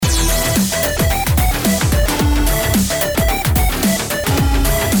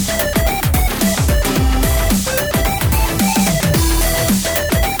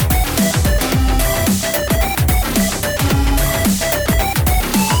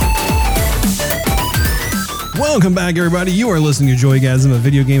Welcome back, everybody. You are listening to Joygasm, a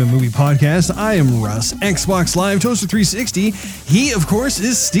video game and movie podcast. I am Russ, Xbox Live Toaster 360. He, of course,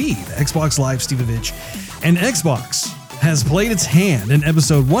 is Steve, Xbox Live Stevevich. And Xbox has played its hand in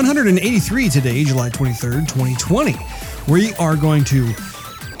episode 183 today, July 23rd, 2020. We are going to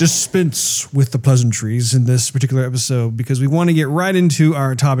dispense with the pleasantries in this particular episode because we want to get right into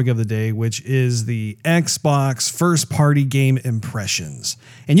our topic of the day, which is the Xbox first-party game impressions.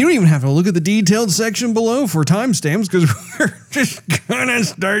 And you don't even have to look at the detailed section below for timestamps because we're just going to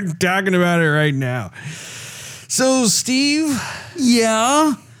start talking about it right now. So, Steve?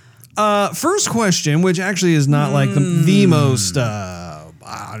 Yeah? First question, which actually is not like the most...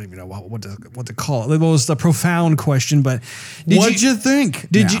 I don't even know what to call it. The most profound question, but what'd you think?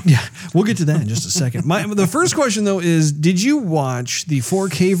 Yeah, we'll get to that in just a second. The first question though is: did you watch the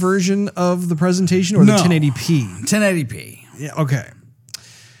 4K version of the presentation or the 1080p? 1080p. Yeah. Okay.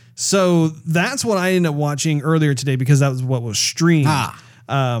 So that's what I ended up watching earlier today because that was what was streamed.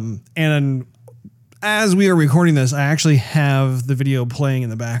 And as we are recording this, I actually have the video playing in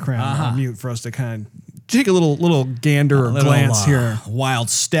the background on mute for us to kind of take a little gander or glance here. Wild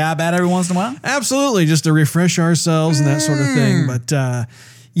stab at every once in a while? Absolutely, just to refresh ourselves and that sort of thing. But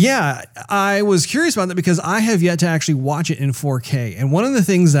yeah, I was curious about that because I have yet to actually watch it in 4K. And one of the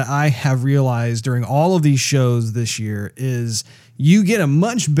things that I have realized during all of these shows this year is you get a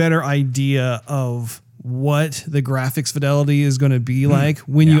much better idea of what the graphics fidelity is going to be like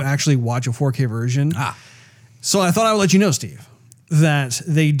when you actually watch a 4K version. So I thought I would let you know, Steve, that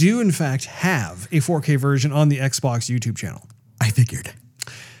they do, in fact, have a 4K version on the Xbox YouTube channel. I figured.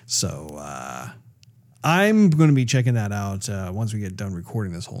 So I'm going to be checking that out once we get done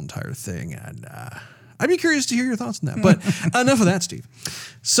recording this whole entire thing. And I'd be curious to hear your thoughts on that. But enough of that, Steve.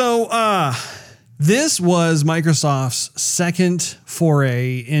 So this was Microsoft's second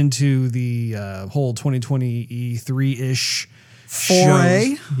foray into the whole 2020 E3-ish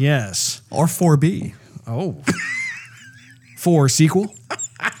foray? Yes. Or 4B. Oh. 4 sequel.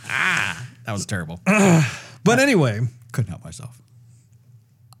 That was terrible. But anyway, couldn't help myself.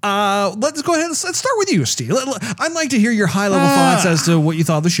 Let's go ahead. Let's start with you, Steve. I'd like to hear your high level thoughts as to what you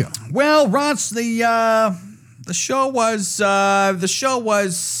thought of the show. Well, Ross, the show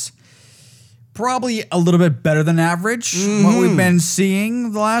was probably a little bit better than average. What we've been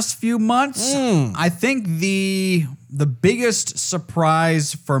seeing the last few months. I think the biggest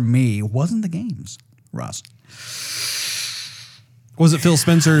surprise for me wasn't the games, Ross. Was it Phil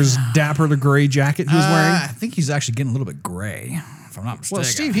Spencer's dapper the gray jacket he was wearing? I think he's actually getting a little bit gray, if I'm not mistaken. Well,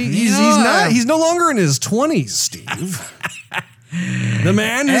 Steve, he's no longer in his 20s, Steve. The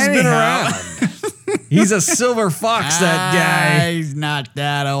man has been around. He's a silver fox, that guy. He's not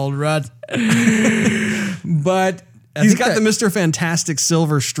that old, Russ. But he's got the Mr. Fantastic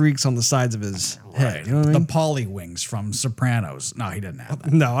silver streaks on the sides of his head. You know what I mean? The Polly wings from Sopranos. No, he didn't have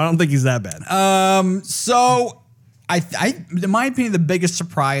that. No, I don't think he's that bad. So in my opinion, the biggest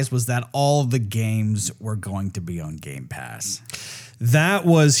surprise was that all of the games were going to be on Game Pass. That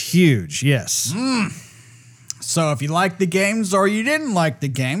was huge, yes. So if you liked the games or you didn't like the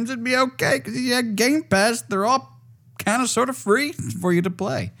games, it'd be okay because you had Game Pass. They're all kind of sort of free for you to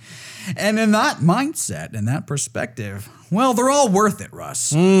play. And in that mindset, in that perspective, well, they're all worth it,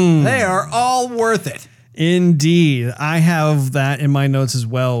 Russ. They are all worth it. Indeed. I have that in my notes as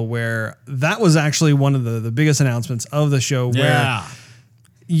well, where that was actually one of the biggest announcements of the show where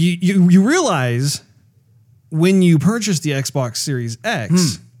you realize when you purchase the Xbox Series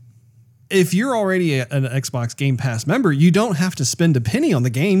X, if you're already an Xbox Game Pass member, you don't have to spend a penny on the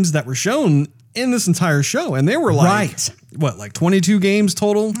games that were shown in this entire show. And they were like, what, like 22 games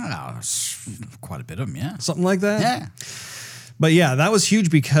total? Quite a bit of them, yeah. Something like that? Yeah. But yeah, that was huge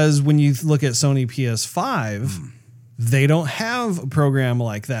because when you look at Sony PS5, they don't have a program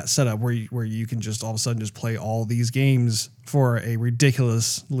like that set up where you can just all of a sudden just play all these games for a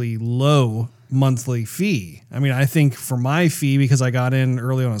ridiculously low monthly fee. I mean, I think for my fee, because I got in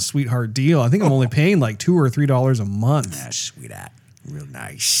early on a sweetheart deal, I think I'm only paying like $2 or $3 a month. Yeah, sweetheart. Real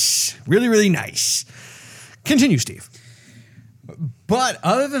nice. Really, really nice. Continue, Steve. But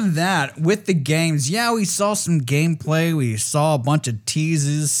other than that, with the games, yeah, we saw some gameplay. We saw a bunch of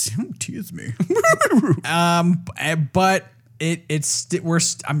teases. Tease me. But we're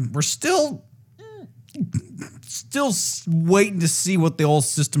still waiting to see what the old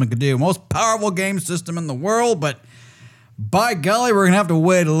system can do. Most powerful game system in the world, but by golly, we're gonna have to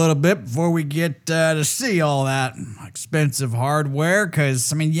wait a little bit before we get to see all that expensive hardware.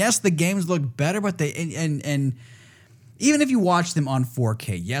 Because I mean, yes, the games look better, but they and even if you watch them on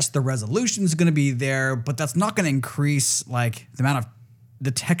 4K, yes, the resolution is going to be there, but that's not going to increase like the amount of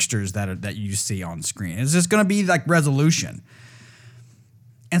the textures that you see on screen. It's just going to be like resolution.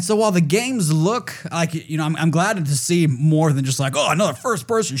 And so while the games look like, I'm glad to see more than just like, oh, another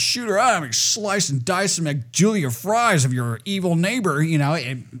first-person shooter. I'm going to slice and dice and make Julia fries of your evil neighbor.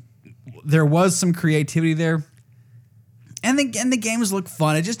 There was some creativity there. And the games look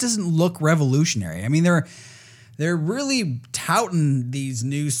fun. It just doesn't look revolutionary. I mean, they're really touting these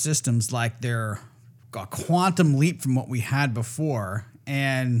new systems like they're a quantum leap from what we had before.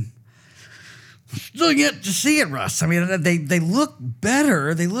 And still yet to see it, Russ. I mean, they look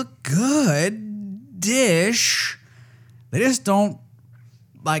better. They look good. Dish. They just don't,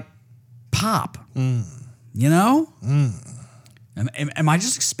 like, pop. You know? Am I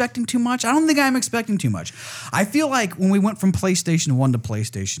just expecting too much? I don't think I'm expecting too much. I feel like when we went from PlayStation 1 to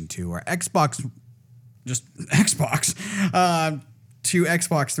PlayStation 2, or Xbox to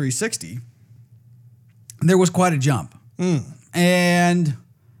Xbox 360, there was quite a jump. And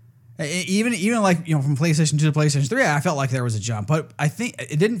even like, from PlayStation 2 to PlayStation 3, I felt like there was a jump. But I think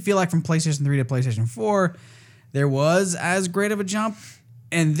it didn't feel like from PlayStation 3 to PlayStation 4 there was as great of a jump.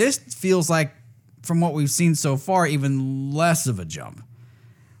 And this feels like, from what we've seen so far, even less of a jump.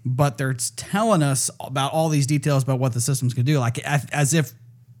 But they're telling us about all these details about what the systems can do, like as if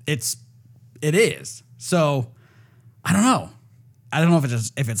it is. So I don't know. I don't know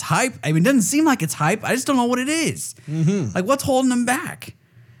if it's hype. I mean, it doesn't seem like it's hype. I just don't know what it is. Like, what's holding them back?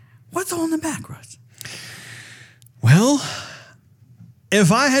 What's holding them back, Russ? Well,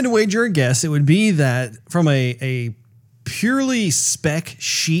 if I had to wager a guess, it would be that from a purely spec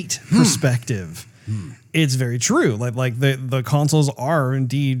sheet perspective, it's very true. Like the consoles are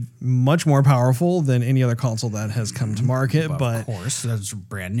indeed much more powerful than any other console that has come to market. But of course, that's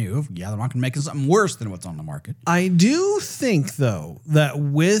brand new. Yeah, they're not going to make something worse than what's on the market. I do think, though, that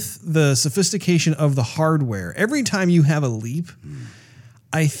with the sophistication of the hardware, every time you have a leap,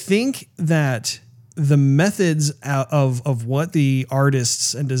 I think that the methods of what the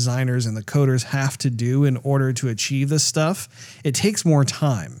artists and designers and the coders have to do in order to achieve this stuff, it takes more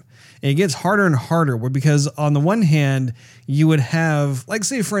time. And it gets harder and harder because on the one hand, you would have, like,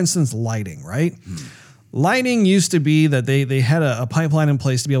 say, for instance, lighting, right? Lighting used to be that they had a pipeline in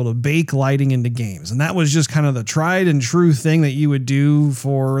place to be able to bake lighting into games. And that was just kind of the tried and true thing that you would do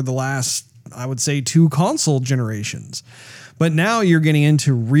for the last, I would say, 2 console generations. But now you're getting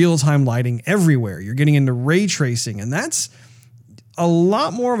into real-time lighting everywhere. You're getting into ray tracing, and that's a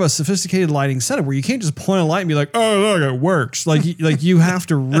lot more of a sophisticated lighting setup where you can't just point a light and be like, oh, look, it works. Like you have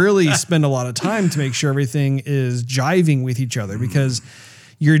to really spend a lot of time to make sure everything is jiving with each other because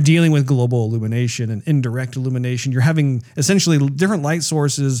you're dealing with global illumination and indirect illumination. You're having essentially different light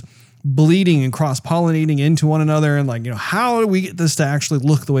sources bleeding and cross-pollinating into one another. And how do we get this to actually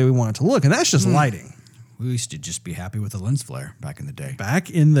look the way we want it to look? And that's just lighting. We used to just be happy with the lens flare back in the day.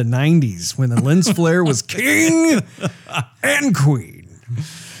 Back in the 90s when the lens flare was king and queen.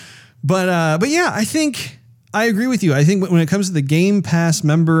 But yeah, I think I agree with you. I think when it comes to the Game Pass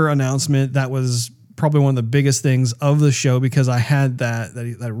member announcement, that was probably one of the biggest things of the show because I had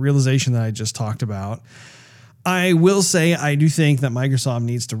that realization that I just talked about. I will say I do think that Microsoft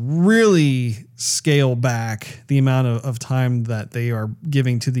needs to really scale back the amount of time that they are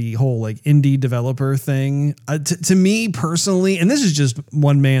giving to the whole indie developer thing. To me personally, and this is just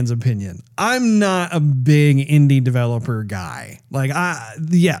one man's opinion, I'm not a big indie developer guy.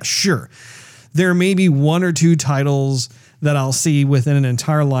 Sure. There may be 1 or 2 titles that I'll see within an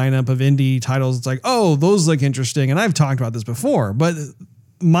entire lineup of indie titles. It's like, oh, those look interesting. And I've talked about this before, but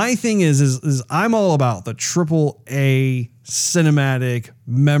my thing is I'm all about the AAA cinematic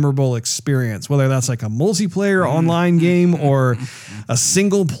memorable experience, whether that's like a multiplayer online game or a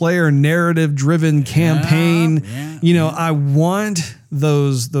single player narrative driven campaign. I want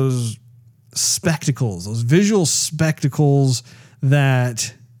those spectacles, those visual spectacles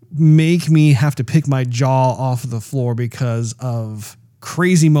that make me have to pick my jaw off the floor because of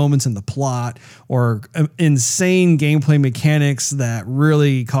crazy moments in the plot or insane gameplay mechanics that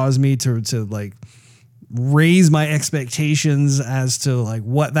really cause me to raise my expectations as to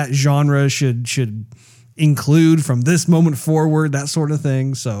what that genre should include from this moment forward, that sort of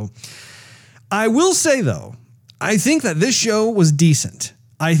thing. So I will say though, I think that this show was decent.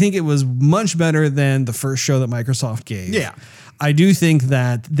 I think it was much better than the first show that Microsoft gave. Yeah. I do think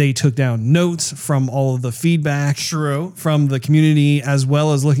that they took down notes from all of the feedback from the community, as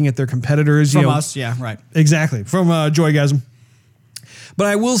well as looking at their competitors. From us, yeah, right. Exactly, from Joygasm. But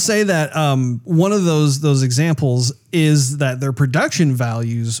I will say that one of those examples is that their production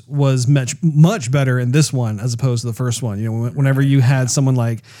values was much better in this one as opposed to the first one. You know, whenever you had someone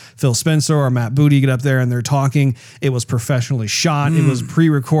like Phil Spencer or Matt Booty get up there and they're talking, it was professionally shot. It was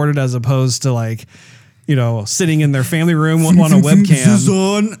pre-recorded as opposed to like, you know, sitting in their family room on a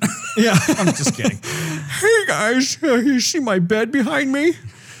webcam. Yeah, I'm just kidding. Hey guys, you see my bed behind me?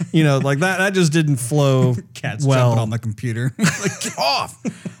 You know, like that just didn't flow. Cats well. jumping on the computer. Like, get off.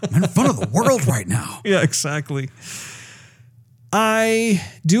 I'm in front of the world right now. Yeah, exactly. I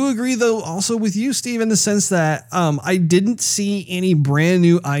do agree, though, also with you, Steve, in the sense that I didn't see any brand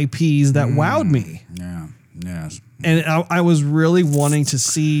new IPs that wowed me. Yeah, yes. And I was really wanting to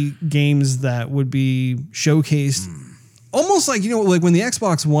see games that would be showcased almost like, you know, like when the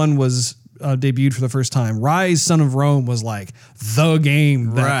Xbox One was debuted for the first time, Rise Son of Rome was like the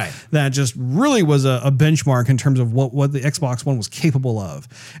game that just really was a benchmark in terms of what the Xbox One was capable of.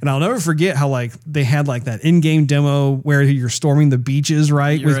 And I'll never forget how like they had like that in-game demo where you're storming the beaches,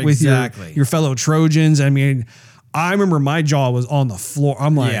 right? With your fellow Trojans. I mean, I remember my jaw was on the floor.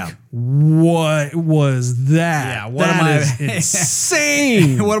 I'm like, what was that? Yeah, that is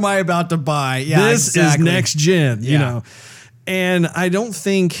insane. What am I about to buy? Yeah, this is next gen, you know. And I don't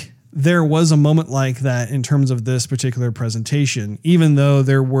think there was a moment like that in terms of this particular presentation, even though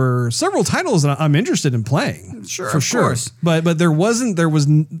there were several titles that I'm interested in playing. Sure, for sure. Course. But there was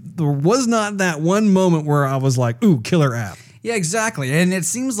not that one moment where I was like, ooh, killer app. Yeah, exactly. And it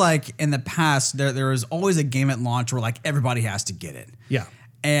seems like in the past there was always a game at launch where like everybody has to get it. Yeah.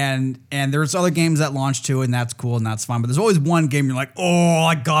 And there's other games that launch too, and that's cool and that's fine. But there's always one game you're like, oh,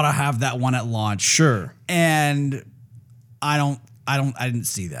 I gotta have that one at launch. Sure. And I didn't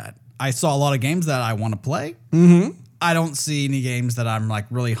see that. I saw a lot of games that I want to play. Mm-hmm. I don't see any games that I'm like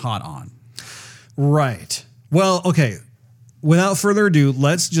really hot on. Right. Well, okay. Without further ado,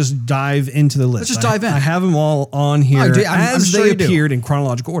 let's just dive into the list. Let's just dive in. I have them all on here I'm sure they appeared in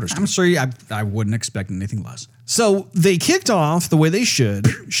chronological order. I'm sure I wouldn't expect anything less. So they kicked off the way they should,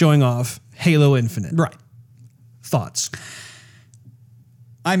 showing off Halo Infinite. Right. Thoughts?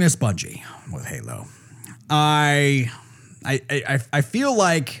 I miss Bungie with Halo. I feel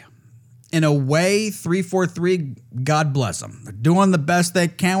like, in a way, 343, God bless them. They're doing the best they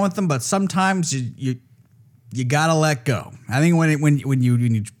can with them, but sometimes you gotta let go. I think when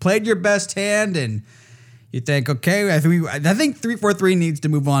you played your best hand and you think, okay, I think 343 needs to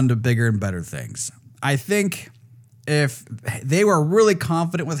move on to bigger and better things. I think if they were really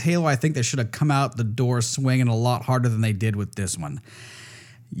confident with Halo, I think they should have come out the door swinging a lot harder than they did with this one.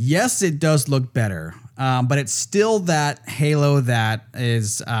 Yes, it does look better, but it's still that Halo that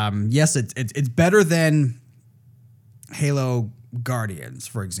is, yes, it's better than Halo Guardians,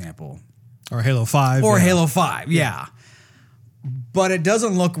 for example. Or Halo 5. Or Halo 5, yeah. But it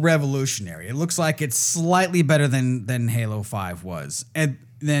doesn't look revolutionary. It looks like it's slightly better than Halo 5 was. And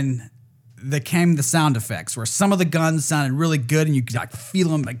then came the sound effects, where some of the guns sounded really good and you could like feel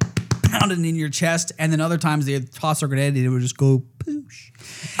them like pounding in your chest, and then other times they'd toss a grenade and it would just go poosh.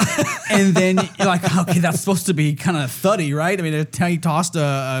 And then you're like, okay, that's supposed to be kind of thuddy, right? I mean, he tossed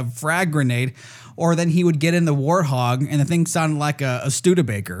a frag grenade, or then he would get in the Warthog and the thing sounded like a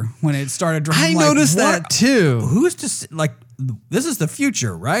Studebaker when it started driving. I noticed that too. Who's just like, this is the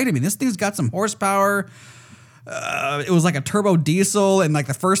future, right? I mean, this thing's got some horsepower. It was like a turbo diesel, and like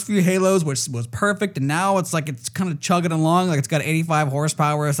the first few Halos, which was perfect, and now it's like it's kind of chugging along, like it's got 85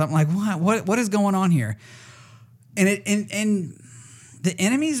 horsepower or something. Like what is going on here? And and the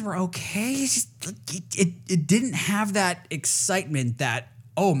enemies were okay. It's just, it didn't have that excitement that,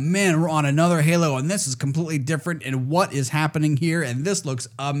 oh man, we're on another Halo and this is completely different, and what is happening here? And this looks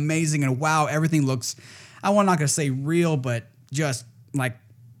amazing, and wow, everything looks, I'm not going to say real, but just like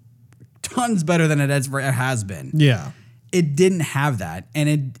tons better than it has been. Yeah. It didn't have that.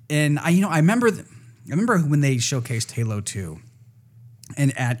 And I remember when they showcased Halo 2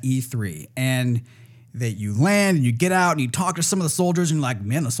 and at E3, and that you land and you get out and you talk to some of the soldiers and you're like,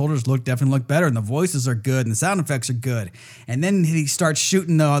 man, the soldiers definitely look better, and the voices are good and the sound effects are good. And then he starts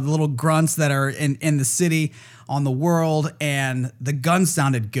shooting the little grunts that are in the city on the world, and the gun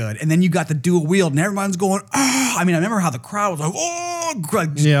sounded good. And then you got the dual wield and everyone's going, oh, I mean, I remember how the crowd was like,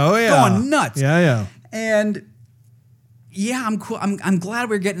 going nuts. Yeah. And yeah, I'm cool. I'm glad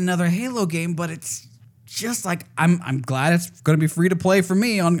we're getting another Halo game, but it's just like, I'm glad it's going to be free to play for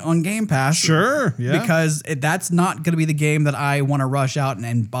me on Game Pass. Sure, yeah. Because that's not going to be the game that I want to rush out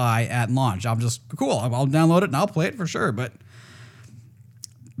and buy at launch. I'm just, cool, I'll download it and I'll play it for sure. But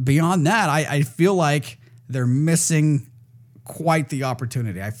beyond that, I feel like they're missing quite the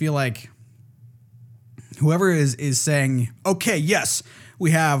opportunity. I feel like whoever is saying, okay, yes,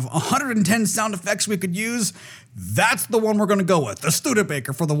 We have 110 sound effects we could use. That's the one we're going to go with, the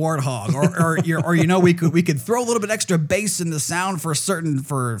Studebaker for the Warthog, or we could throw a little bit extra bass in the sound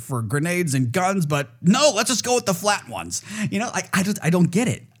for grenades and guns, but no, let's just go with the flat ones. I don't get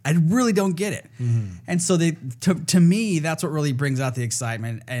it. I really don't get it. Mm-hmm. And so to me, that's what really brings out the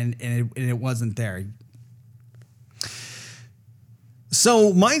excitement, and it wasn't there.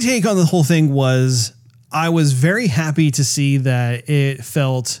 So my take on the whole thing was I was very happy to see that it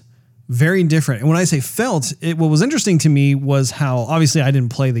felt very different. And when I say felt, what was interesting to me was how, obviously I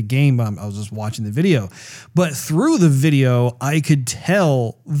didn't play the game, I was just watching the video. But through the video, I could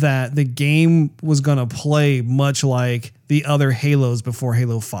tell that the game was going to play much like the other Halos before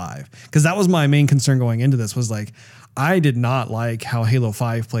Halo 5. Because that was my main concern going into this, was like, I did not like how Halo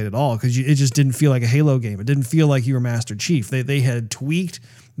 5 played at all, because it just didn't feel like a Halo game. It didn't feel like you were Master Chief. They had tweaked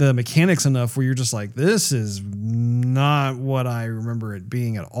the mechanics enough where you're just like, this is not what I remember it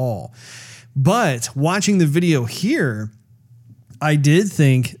being at all. But watching the video here, I did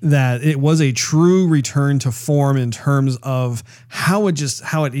think that it was a true return to form in terms of how it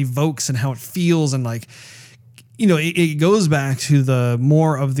evokes and how it feels. And like, it goes back to the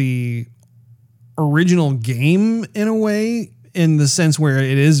more of the original game in a way, in the sense where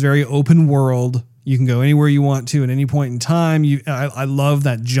it is very open world. You can go anywhere you want to at any point in time. I love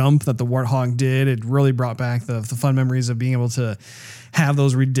that jump that the Warthog did. It really brought back the fun memories of being able to have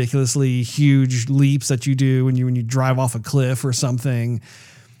those ridiculously huge leaps that you do when you drive off a cliff or something.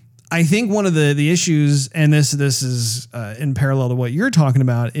 I think one of the issues, and this is in parallel to what you're talking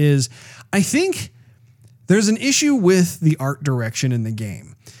about, is I think there's an issue with the art direction in the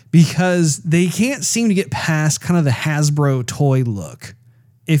game, because they can't seem to get past kind of the Hasbro toy look.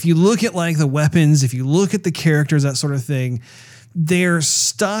 If you look at like the weapons, if you look at the characters, that sort of thing, they're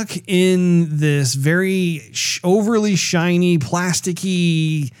stuck in this very overly shiny,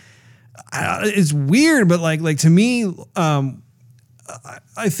 plasticky. It's weird, but like to me,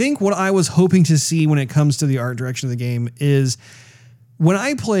 I think what I was hoping to see when it comes to the art direction of the game is when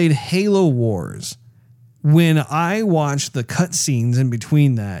I played Halo Wars. When I watched the cutscenes in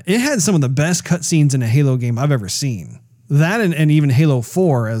between that, it had some of the best cutscenes in a Halo game I've ever seen. That and even Halo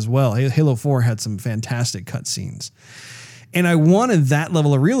 4 as well. Halo 4 had some fantastic cutscenes. And I wanted that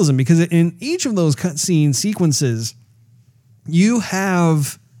level of realism, because in each of those cutscene sequences, you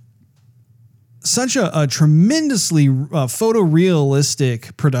have such a tremendously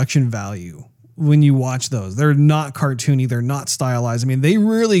photorealistic production value when you watch those. They're not cartoony. They're not stylized. I mean, they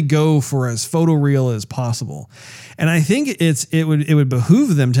really go for as photoreal as possible. And I think it would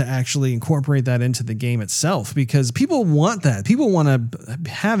behoove them to actually incorporate that into the game itself, because people want that. People want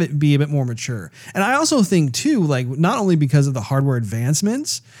to have it be a bit more mature. And I also think too, like, not only because of the hardware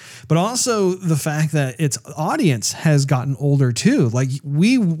advancements, but also the fact that its audience has gotten older too. Like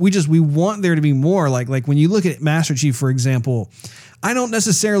we want there to be more like when you look at Master Chief, for example, I don't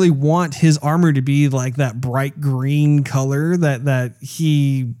necessarily want his armor to be like that bright green color that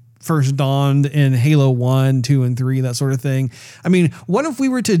he first donned in Halo 1, 2, and 3, that sort of thing. I mean, what if we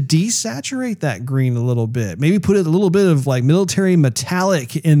were to desaturate that green a little bit? Maybe put a little bit of like military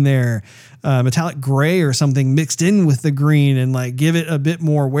metallic in there, metallic gray or something mixed in with the green, and like give it a bit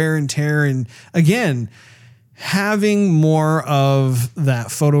more wear and tear. And again, having more of that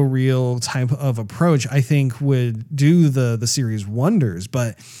photoreal type of approach, I think would do the series wonders.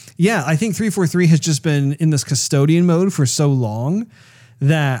 But yeah, I think 343 has just been in this custodian mode for so long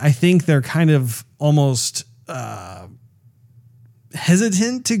that I think they're kind of almost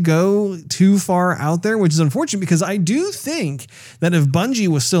hesitant to go too far out there, which is unfortunate, because I do think that if Bungie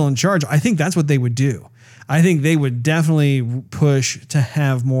was still in charge, I think that's what they would do. I think they would definitely push to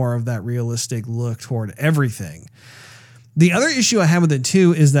have more of that realistic look toward everything. The other issue I have with it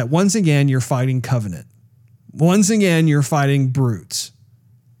too is that once again, you're fighting Covenant. Once again, you're fighting brutes.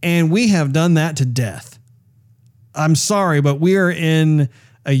 And we have done that to death. I'm sorry, but we are in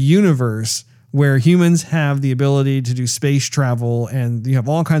a universe where humans have the ability to do space travel, and you have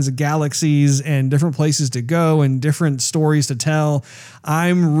all kinds of galaxies and different places to go and different stories to tell.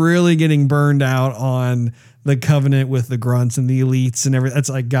 I'm really getting burned out on the Covenant with the grunts and the elites and everything. It's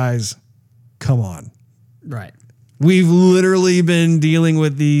like, guys, come on. Right. We've literally been dealing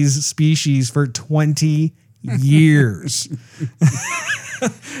with these species for 20 years.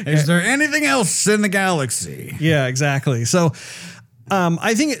 Is there anything else in the galaxy? Yeah, exactly. So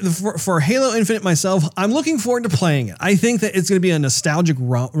I think for Halo Infinite myself, I'm looking forward to playing it. I think that it's going to be a nostalgic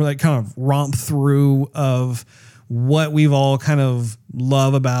romp, like kind of romp through of what we've all kind of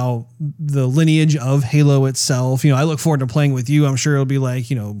love about the lineage of Halo itself. I look forward to playing with you. I'm sure it'll be like,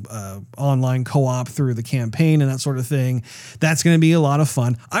 online co-op through the campaign and that sort of thing. That's going to be a lot of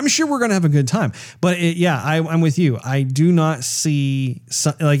fun. I'm sure we're going to have a good time. But I'm with you. I do not see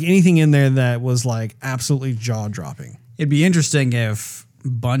anything in there that was like absolutely jaw-dropping. It'd be interesting if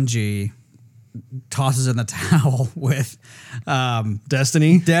Bungie tosses in the towel with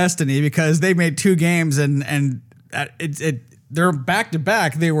Destiny, because they made 2 games and they're back to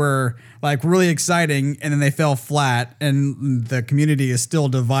back. They were like really exciting, and then they fell flat, and the community is still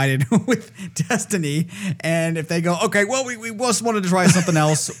divided with Destiny. And if they go, okay, well, we just wanted to try something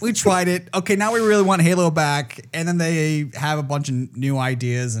else. We tried it. Okay, now we really want Halo back. And then they have a bunch of new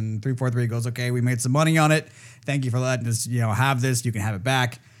ideas, and 343 goes, okay, we made some money on it. Thank you for letting us, have this. You can have it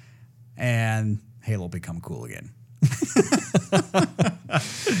back. And Halo become cool again.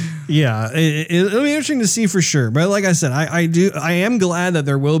 Yeah, it'll be interesting to see for sure. But like I said, I am glad that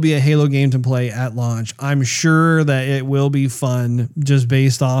there will be a Halo game to play at launch. I'm sure that it will be fun just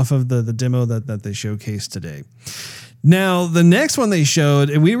based off of the demo that they showcased today. Now, the next one they showed,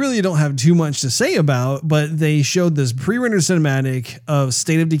 and we really don't have too much to say about, but they showed this pre-rendered cinematic of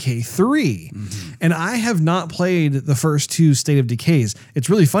State of Decay 3. Mm-hmm. And I have not played the first 2 State of Decays. It's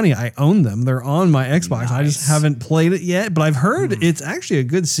really funny. I own them. They're on my Xbox. Nice. I just haven't played it yet, but I've heard it's actually a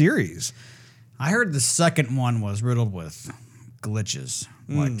good series. I heard the second one was riddled with glitches.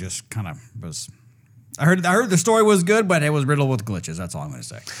 Like just kind of was... I heard the story was good, but it was riddled with glitches. That's all I'm going to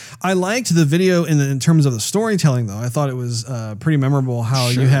say. I liked the video in terms of the storytelling, though. I thought it was pretty memorable how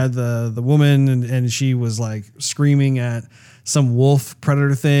you had the woman and she was like screaming at some wolf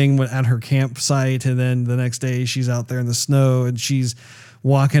predator thing at her campsite. And then the next day she's out there in the snow and she's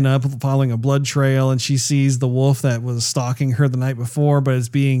walking up following a blood trail, and she sees the wolf that was stalking her the night before, but it's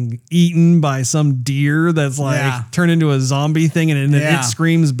being eaten by some deer that's like turned into a zombie thing, and it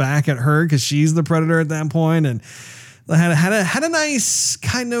screams back at her because she's the predator at that point. And had a nice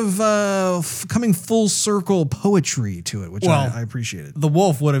kind of coming full circle poetry to it, which I appreciated. The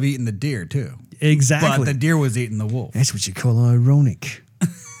wolf would have eaten the deer too. Exactly. But the deer was eating the wolf. That's what you call ironic.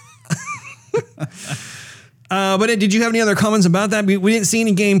 But did you have any other comments about that? We didn't see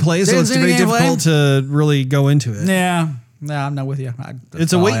any gameplay, so it's very difficult to really go into it. Yeah, I'm not with you.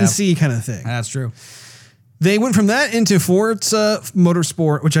 It's a wait and see kind of thing. That's true. They went from that into Forza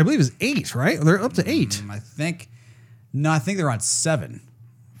Motorsport, which I believe is 8, right? They're up to 8. I think they're on 7.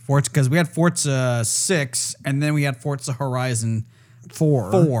 Forza, because we had Forza 6, and then we had Forza Horizon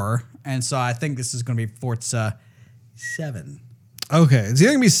 4. And so I think this is going to be Forza 7. Okay, it's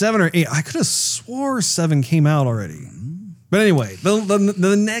either going to be 7 or 8. I could have swore 7 came out already. But anyway,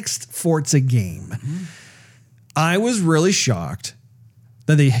 the next Forza game. I was really shocked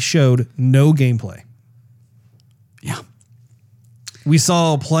that they showed no gameplay. Yeah. We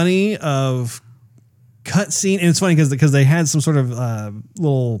saw plenty of cutscene, and it's funny because they had some sort of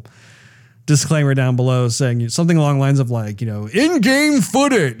little disclaimer down below saying something along the lines of like, in-game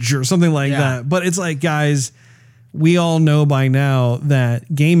footage or something like that. But it's like, guys, we all know by now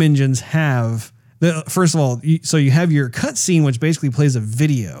that game engines have first of all, so you have your cutscene, which basically plays a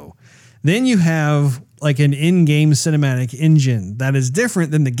video. Then you have like an in-game cinematic engine that is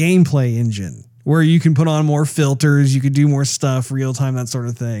different than the gameplay engine, where you can put on more filters, you could do more stuff, real time, that sort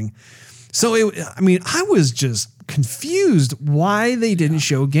of thing. So I was just confused why they didn't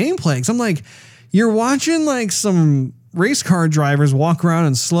show gameplay. Because I'm like, you're watching like some race car drivers walk around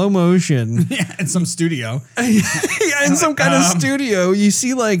in slow motion. Yeah, in some studio. In some kind of studio. You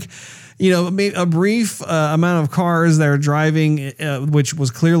see like, a brief amount of cars that are driving, which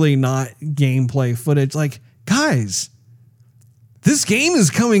was clearly not gameplay footage. Like, guys, this game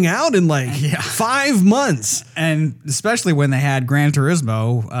is coming out in 5 months. And especially when they had Gran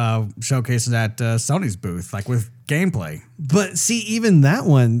Turismo showcasing at Sony's booth, like with gameplay. But see, even that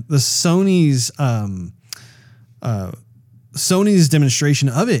one, the Sony's demonstration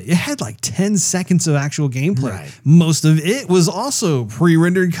of it had like 10 seconds of actual gameplay. Right. Most of it was also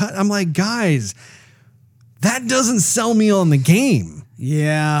pre-rendered cut. I'm like, guys, that doesn't sell me on the game.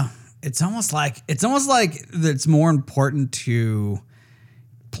 Yeah. It's almost like it's more important to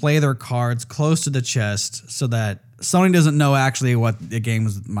play their cards close to the chest so that Sony doesn't know actually what the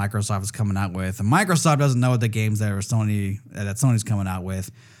games Microsoft is coming out with, and Microsoft doesn't know what the games that Sony's coming out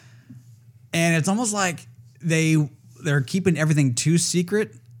with. And it's almost like they're keeping everything too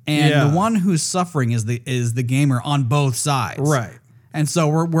secret, and the one who's suffering is the gamer on both sides. Right. And so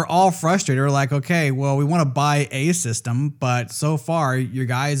we're all frustrated. We're like, okay, well, we want to buy a system, but so far your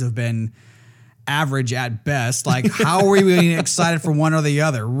guys have been average at best. Like, how are we getting excited for one or the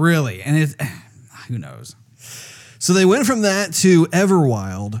other, really? And who knows? So they went from that to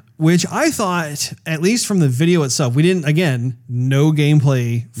Everwild, which I thought, at least from the video itself, we didn't, again, no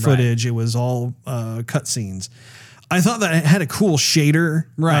gameplay footage. It was all cutscenes. I thought that it had a cool shader.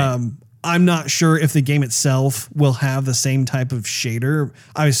 Right. I'm not sure if the game itself will have the same type of shader.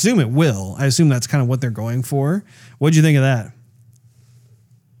 I assume it will. I assume that's kind of what they're going for. What'd you think of that?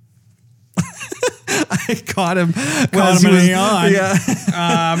 I caught him in the yawn. Yeah.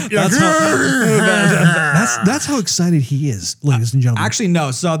 That's how excited he is, ladies and gentlemen. Actually,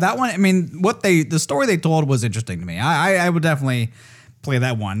 no. So that one, I mean, the story they told was interesting to me. I would definitely play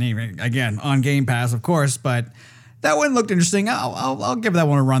that one, even, again, on Game Pass, of course, but that one looked interesting. I'll give that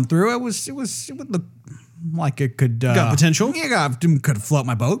one a run through. It would look like it could got potential. Yeah, could float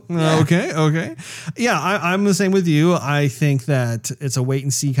my boat. Okay. Yeah, I'm the same with you. I think that it's a wait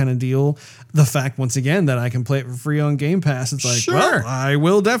and see kind of deal. The fact, once again, that I can play it for free on Game Pass, it's like, well, I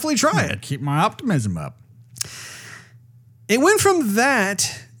will definitely try it. Keep my optimism up. It went from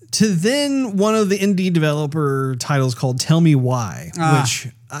that to then one of the indie developer titles called Tell Me Why, which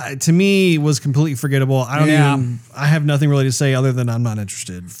to me was completely forgettable. I have nothing really to say other than I'm not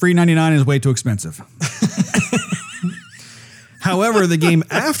interested. Free 99 is way too expensive. However, the game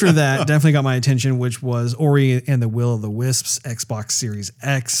after that definitely got my attention, which was Ori and the Will of the Wisps Xbox Series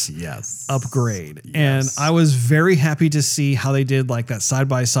X upgrade. Yes. And I was very happy to see how they did like that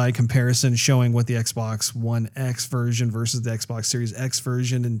side-by-side comparison showing what the Xbox One X version versus the Xbox Series X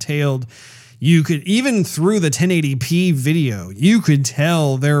version entailed. You could, even through the 1080p video, you could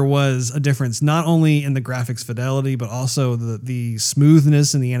tell there was a difference, not only in the graphics fidelity, but also the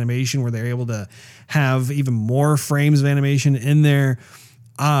smoothness and the animation where they're able to have even more frames of animation in there.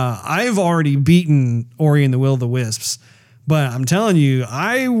 I've already beaten Ori and the Will of the Wisps, but I'm telling you,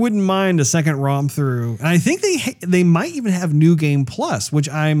 I wouldn't mind a second romp through. And I think they might even have New Game Plus, which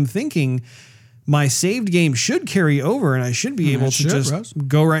I'm thinking my saved game should carry over and I should be able to just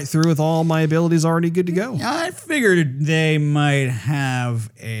go right through with all my abilities already good to go. I figured they might have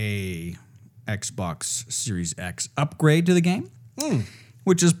a Xbox Series X upgrade to the game,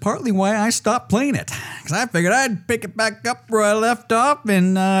 which is partly why I stopped playing it. Because I figured I'd pick it back up where I left off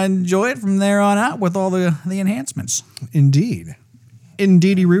and enjoy it from there on out with all the enhancements. Indeedy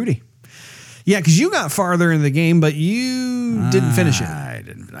Rudy. Yeah, because you got farther in the game, but you didn't finish it. I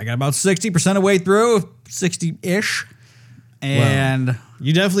didn't. I got about 60% of the way through, 60-ish. And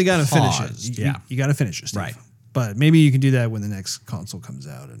you definitely got to finish it. You got to finish it, Steve. Right. But maybe you can do that when the next console comes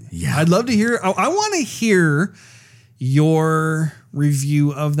out. And I'd love to hear. I want to hear your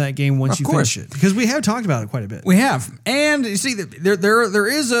review of that game once you finish it, because we have talked about it quite a bit. We have, and you see, there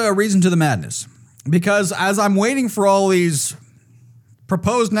is a reason to the madness, because as I'm waiting for all these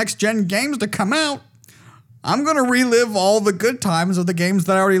proposed next-gen games to come out, I'm going to relive all the good times of the games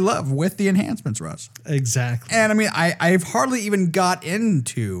that I already love with the enhancements, Russ. Exactly. And I mean, I've hardly even got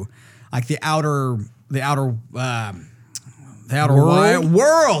into like the outer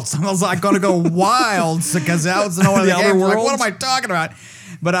worlds. I was like going to go wild because that was one of the games. Like, what am I talking about?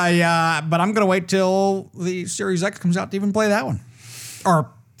 But I'm going to wait till the Series X comes out to even play that one,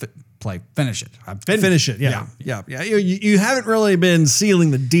 or finish it. Finish it. Yeah. You haven't really been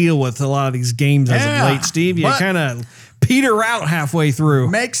sealing the deal with a lot of these games as of late, Steve. You kind of peter out halfway through.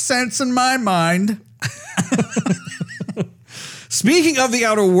 Makes sense in my mind. Speaking of the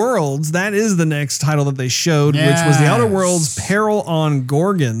Outer Worlds, that is the next title that they showed, which was the Outer Worlds Peril on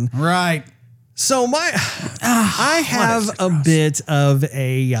Gorgon. Right. So I have a bit of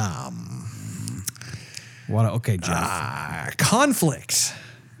a Jeff. Conflict,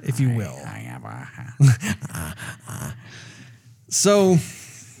 if you will. So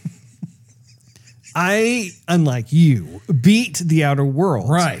I, unlike you, beat the Outer Worlds.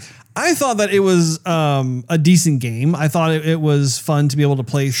 Right. I thought that it was a decent game. I thought it was fun to be able to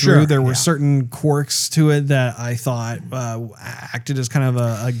play through. Sure, there were certain quirks to it that I thought acted as kind of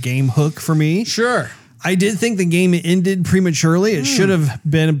a game hook for me. Sure. I did think the game ended prematurely. It should have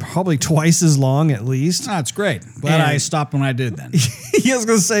been probably twice as long at least. That's great. Glad I stopped when I did then. I was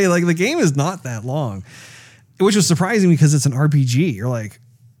going to say, like, the game is not that long, which was surprising because it's an RPG. You're like,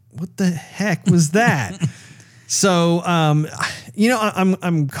 what the heck was that? So, I'm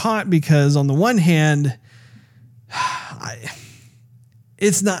caught because on the one hand,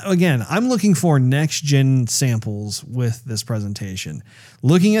 it's not, again, I'm looking for next gen samples with this presentation.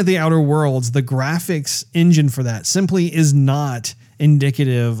 Looking at the Outer Worlds, the graphics engine for that simply is not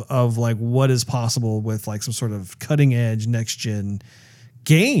indicative of like what is possible with like some sort of cutting edge next gen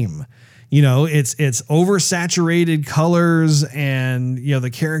game. You know, it's oversaturated colors, and you know the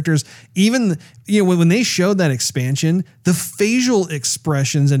characters. Even when they showed that expansion, the facial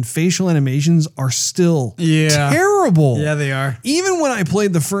expressions and facial animations are still terrible. Yeah, they are. Even when I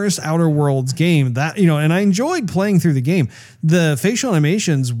played the first Outer Worlds game, and I enjoyed playing through the game, the facial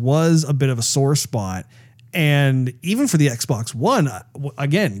animations was a bit of a sore spot. And even for the Xbox One,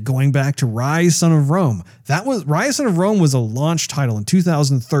 again, going back to Rise Son of Rome, Rise Son of Rome was a launch title in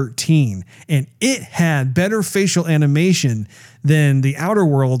 2013, and it had better facial animation than the Outer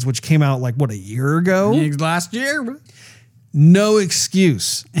Worlds, which came out a year ago? Last year? No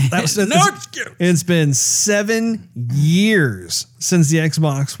excuse. No excuse. It's been 7 years since the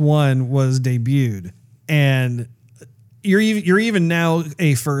Xbox One was debuted, and you're even now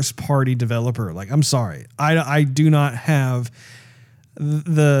a first party developer. Like, I'm sorry, I do not have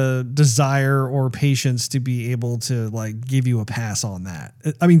the desire or patience to be able to give you a pass on that.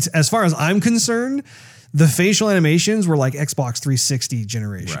 I mean, as far as I'm concerned, the facial animations were like Xbox 360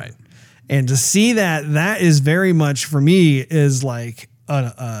 generation, right? And to see that is very much for me is like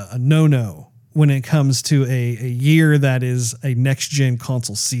a no when it comes to a year that is a next gen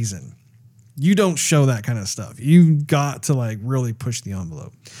console season. You don't show that kind of stuff. You got to really push the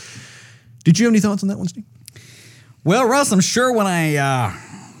envelope. Did you have any thoughts on that one, Steve? Well, Russ, I'm sure when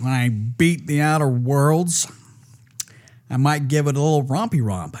I beat the Outer Worlds, I might give it a little rompy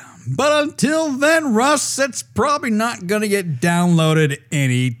romp. But until then, Russ, it's probably not going to get downloaded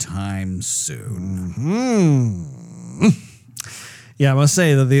anytime soon. Mm-hmm. Yeah, I must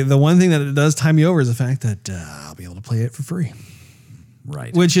say that the one thing that it does time me over is the fact that I'll be able to play it for free.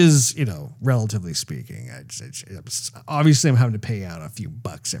 Right. Which is, relatively speaking, obviously I'm having to pay out a few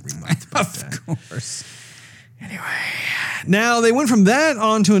bucks every month. Of course. Anyway, now they went from that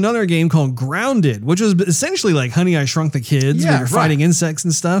on to another game called Grounded, which was essentially like Honey, I Shrunk the Kids, where you're fighting insects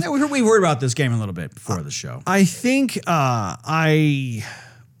and stuff. Yeah, we heard about this game a little bit before the show. I think I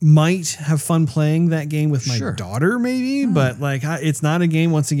might have fun playing that game with my daughter, maybe, but it's not a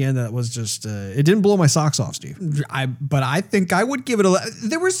game, once again, that was just it didn't blow my socks off, Steve. But I think I would give it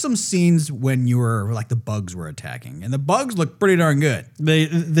there were some scenes when you were the bugs were attacking, and the bugs look pretty darn good.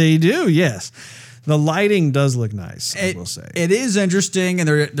 They do, yes. The lighting does look nice, I will say. It is interesting, and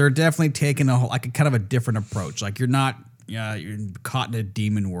they're definitely taking a kind of a different approach. Like, you're not you're caught in a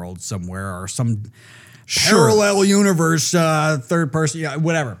demon world somewhere or some parallel universe, third person,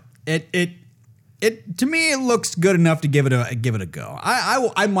 whatever. It to me, it looks good enough to give it a go.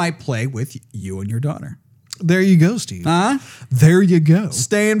 I might play with you and your daughter. There you go, Steve. Huh? There you go.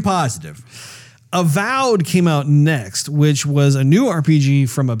 Staying positive. Avowed came out next, which was a new RPG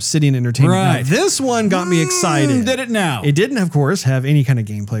from Obsidian Entertainment. Right. Now, this one got me excited. Did it now? It didn't, of course, have any kind of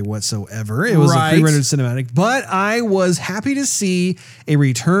gameplay whatsoever. It was a pre-rendered cinematic, but I was happy to see a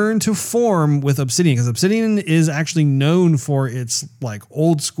return to form with Obsidian, because Obsidian is actually known for its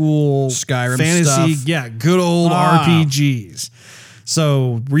old school Skyrim fantasy, stuff. Good old RPGs.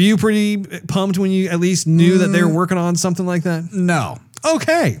 So were you pretty pumped when you at least knew that they were working on something like that? No.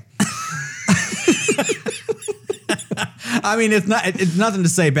 Okay. I mean, it's nothing to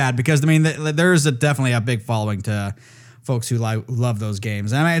say bad, because there's definitely a big following to folks who love those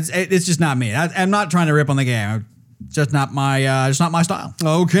games. I mean, it's just not me. I'm not trying to rip on the game. It's just not my style.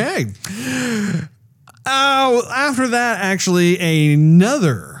 Okay. After that, actually,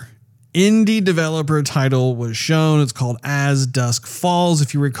 another indie developer title was shown. It's called As Dusk Falls.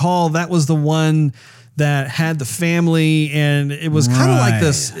 If you recall, that was the one that had the family, and it was kind of like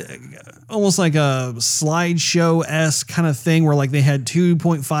this, almost like a slideshow-esque kind of thing, where they had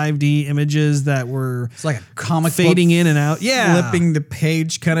 2.5D images that were It's like a comic fading book, in and out. Yeah. flipping the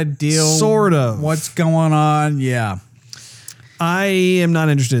page kind of deal. Sort of. What's going on? Yeah. I am not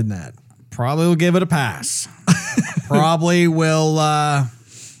interested in that. Probably will give it a pass. Probably will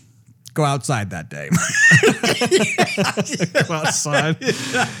go outside that day. Go outside.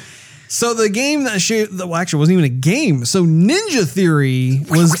 So the game that actually wasn't even a game. So Ninja Theory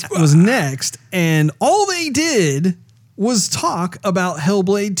was next, and all they did was talk about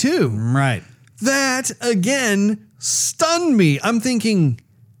Hellblade 2. Right. That again stunned me. I'm thinking,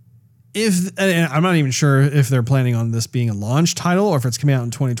 and I'm not even sure if they're planning on this being a launch title or if it's coming out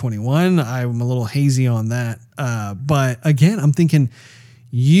in 2021. I'm a little hazy on that. But again, I'm thinking,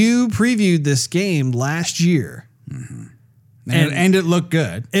 you previewed this game last year. Mm-hmm. And it looked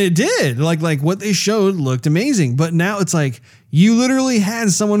good. It did. Like what they showed looked amazing. But now it's you literally had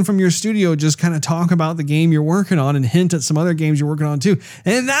someone from your studio just kind of talk about the game you're working on and hint at some other games you're working on too.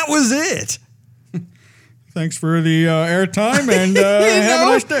 And that was it. Thanks for the airtime, and have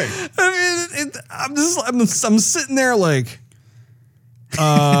a nice day. I mean, I'm sitting there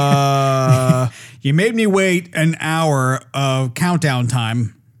You made me wait an hour of countdown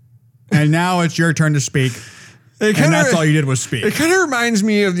time, and now it's your turn to speak. And that's all you did was speak. It kind of reminds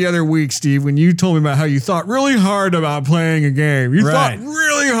me of the other week, Steve, when you told me about how you thought really hard about playing a game. You thought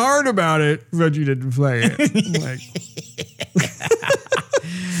really hard about it, but you didn't play it.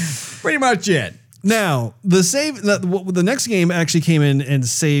 Pretty much it. Now, the next game actually came in and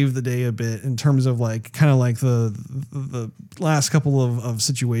saved the day a bit in terms of the last couple of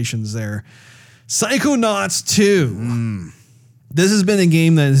situations there. Psychonauts 2. This has been a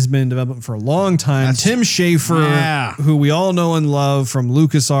game that has been in development for a long time. Tim Schafer, who we all know and love from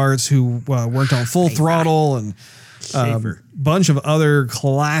LucasArts, who worked on Full Throttle and a bunch of other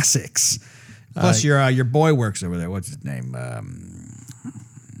classics. Plus, your boy works over there. What's his name?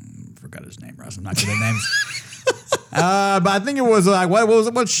 Forgot his name, Russ. I'm not good at names. But I think it was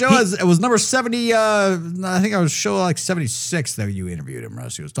what show? It was number 70. I think it was show like 76 that you interviewed him,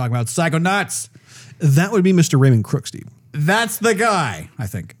 Russ. He was talking about Psychonauts. That would be Mr. Raymond Crook, Steve. That's the guy, I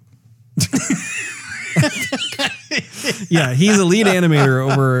think. Yeah, he's a lead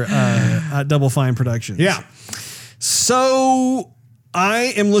animator over at Double Fine Productions. Yeah. So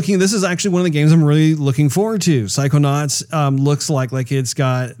I am looking. This is actually one of the games I'm really looking forward to. Psychonauts looks like it's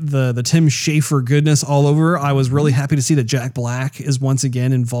got the Tim Schafer goodness all over. I was really happy to see that Jack Black is once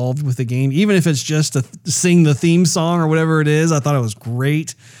again involved with the game, even if it's just to sing the theme song or whatever it is. I thought it was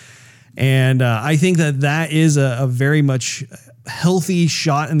great. And I think that is a very much healthy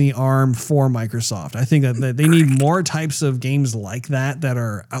shot in the arm for Microsoft. I think that they need more types of games like that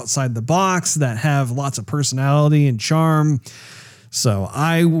are outside the box, that have lots of personality and charm. So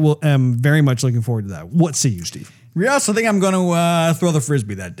I am very much looking forward to that. What say you, Steve? We also think I'm going to throw the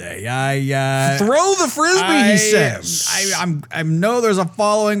Frisbee that day. Throw the Frisbee, he says. I know there's a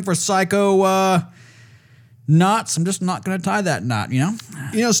following for Psycho knots. I'm just not going to tie that knot, you know?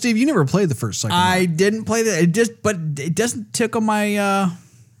 You know, Steve, you never played the first Psycho. I didn't play that. But it doesn't tickle my,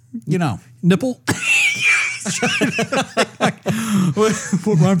 nipple?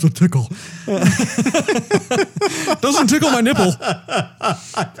 What rhymes with tickle? Doesn't tickle my nipple.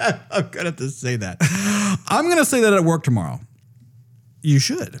 I'm going to have to say that. I'm going to say that at work tomorrow. You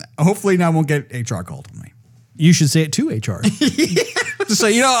should. Hopefully I won't get HR called on me. You should say it to HR. Just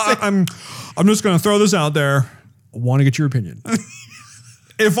say, I'm just going to throw this out there. I want to get your opinion.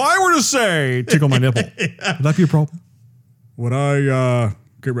 If I were to say tickle my nipple, would that be a problem? Would I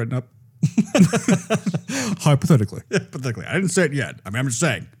get written up? Hypothetically. Hypothetically. I didn't say it yet. I mean, I'm just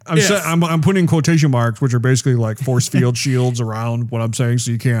saying. I'm putting quotation marks, which are basically like force field shields around what I'm saying,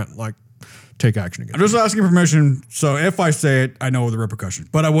 so you can't like take action against I'm just asking permission, so if I say it, I know the repercussions,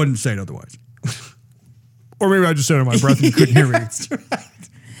 but I wouldn't say it otherwise. Or maybe I just said it under my breath and you couldn't hear me. That's right.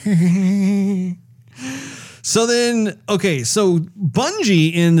 So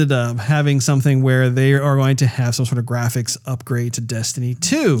Bungie ended up having something where they are going to have some sort of graphics upgrade to Destiny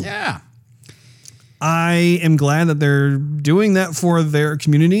 2. Yeah. I am glad that they're doing that for their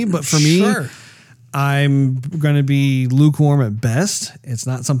community, but for me, I'm going to be lukewarm at best. It's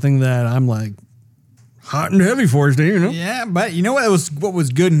not something that I'm like hot and heavy for, Steve, you know? Yeah, but you know what was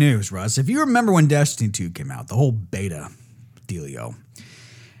good news, Russ? If you remember when Destiny 2 came out, the whole beta dealio,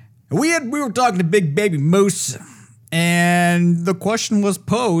 we were talking to Big Baby Moose, and the question was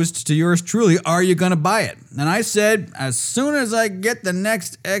posed to yours truly, are you going to buy it? And I said, as soon as I get the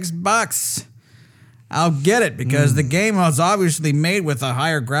next Xbox, I'll get it, because the game was obviously made with a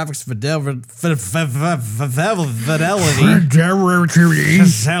higher graphics fidelity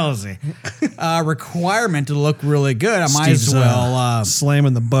requirement to look really good. I might as well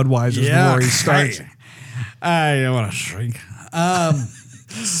slamming the Budweiser's before he starts. I don't want to shrink.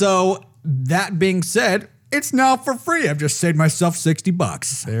 So that being said, it's now for free. I've just saved myself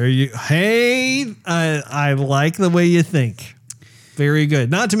 $60. There you. Hey, I like the way you think. Very good.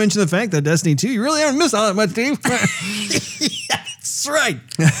 Not to mention the fact that Destiny 2, you really haven't missed all that much, Steve. That's right.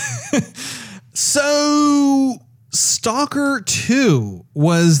 So Stalker 2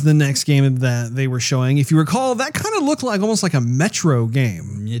 was the next game that they were showing. If you recall, that kind of looked like almost like a Metro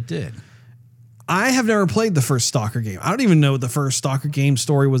game. It did. I have never played the first Stalker game. I don't even know what the first Stalker game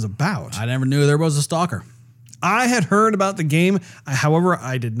story was about. I never knew there was a Stalker. I had heard about the game. However,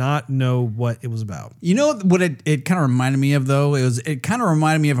 I did not know what it was about. You know what it kind of reminded me of, though? It kind of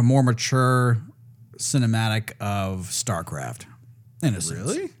reminded me of a more mature cinematic of StarCraft. In a sense.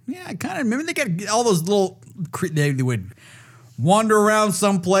 Really? Yeah, I kind of remember they got all those little... They would wander around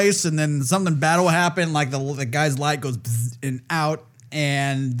someplace and then something bad will happen, like the guy's light goes and out,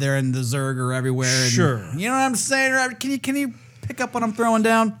 and they're in the Zerg or everywhere. And, sure. You know what I'm saying? Can you pick up what I'm throwing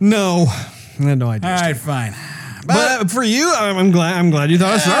down? No. I had no idea. All right, fine. But for you, I'm glad you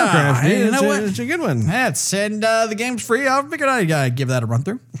thought of StarCraft. Hey, you know what? It's a good one. And the game's free. I figured I'd give that a run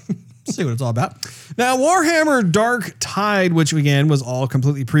through. See what it's all about. Now, Warhammer Dark Tide, which again was all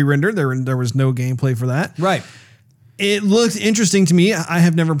completely pre-rendered. There was no gameplay for that. Right. It looked interesting to me. I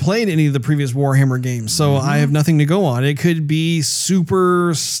have never played any of the previous Warhammer games, so I have nothing to go on. It could be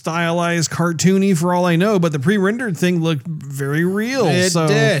super stylized, cartoony for all I know, but the pre-rendered thing looked very real. It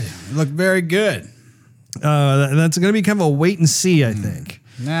did. It looked very good. That's going to be kind of a wait and see, I think.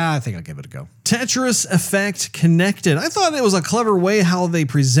 Nah, I think I'll give it a go. Tetris Effect Connected. I thought it was a clever way how they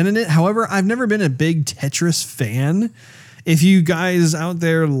presented it. However, I've never been a big Tetris fan. If you guys out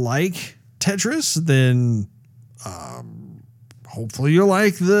there like Tetris, then hopefully you'll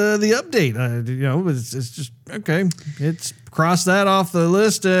like the update. It's just okay. It's cross that off the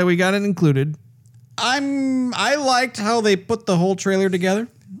list. We got it included. I liked how they put the whole trailer together.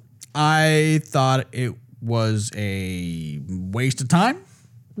 I thought it was a waste of time.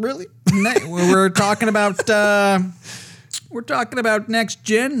 Really? We're talking about next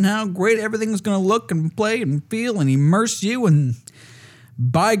gen and how great everything's going to look and play and feel and immerse you, and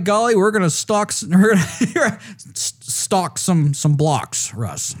by golly, we're going to stock some blocks,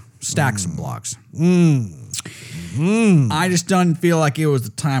 Russ. Stack some blocks. I just don't feel like it was the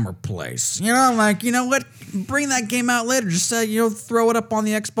time or place. I'm like, you know what? Bring that game out later. Just throw it up on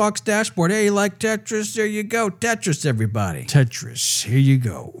the Xbox dashboard. Hey, you like Tetris? There you go. Tetris, everybody. Tetris, here you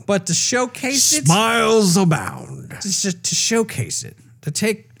go. But to showcase it. Smiles abound. To showcase it. To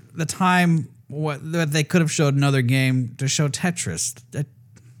take the time that they could have showed another game to show Tetris.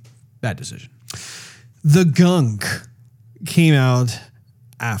 Bad decision. The Gunk came out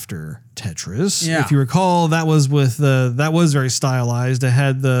after Tetris. Yeah. If you recall, that was very stylized. It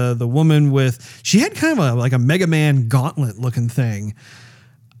had the woman she had kind of like a Mega Man gauntlet looking thing.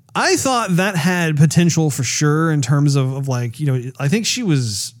 I thought that had potential for sure in terms of like, I think she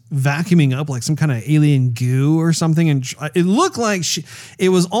was vacuuming up like some kind of alien goo or something. And it looked like it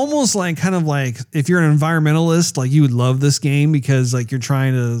was almost like kind of like if you're an environmentalist, like you would love this game because like you're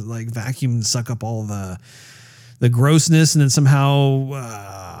trying to like vacuum and suck up all the grossness and then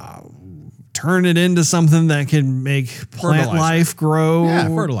somehow turn it into something that can make plant life grow. Yeah,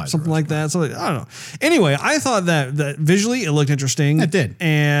 fertilizer. Something like that. So I don't know. Anyway, I thought that visually it looked interesting. It did.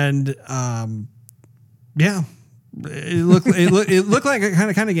 And yeah. It looked like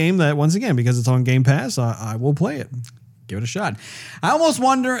a kind of game that, once again, because it's on Game Pass, I will play it. Give it a shot. I almost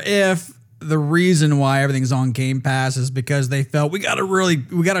wonder if the reason why everything's on Game Pass is because they felt we got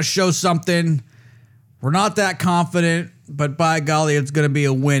to show something. We're not that confident, but by golly, it's going to be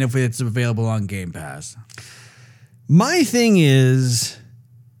a win if it's available on Game Pass. My thing is,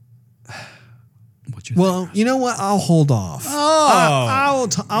 well, you know what? I'll hold off. Oh,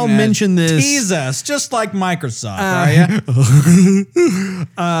 I'll mention this. Tease us, just like Microsoft, are you?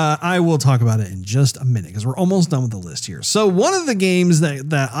 I will talk about it in just a minute because we're almost done with the list here. So one of the games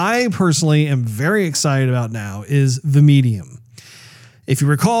that I personally am very excited about now is The Medium. If you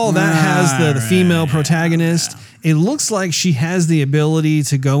recall, that has the female protagonist. It looks like she has the ability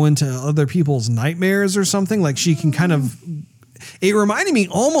to go into other people's nightmares or something. Like she can kind of. It reminded me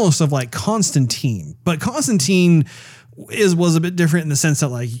almost of like Constantine, but Constantine was a bit different in the sense that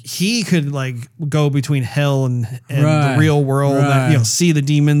like he could like go between hell and the real world, and, see the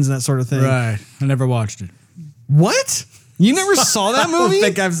demons and that sort of thing. Right. I never watched it. What? You never saw that movie? I don't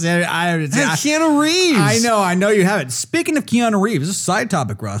think I've seen it. Keanu Reeves. I know you haven't. Speaking of Keanu Reeves, this is a side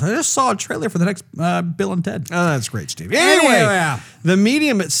topic, Ross. I just saw a trailer for the next Bill and Ted. Oh, that's great, Steve. Anyway, The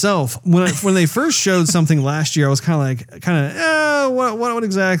Medium itself, when they first showed something last year, I was kind of what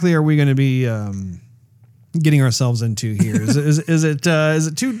exactly are we going to be getting ourselves into here? Is it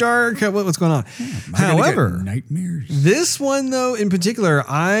too dark? What's going on? However, nightmares. This one though, in particular,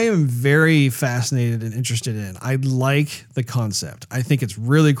 I am very fascinated and interested in. I like the concept. I think it's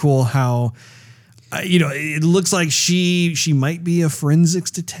really cool how, it looks like she might be a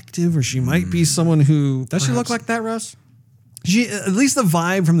forensics detective, or she might be someone who does she look like that, Russ? She, at least the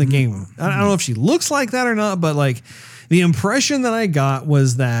vibe from the game. I don't know if she looks like that or not, but like the impression that I got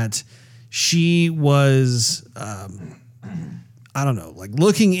was that she was, I don't know, like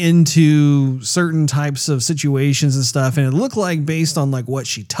looking into certain types of situations and stuff. And it looked like based on like what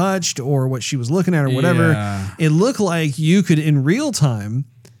she touched or what she was looking at or whatever, it looked like you could in real time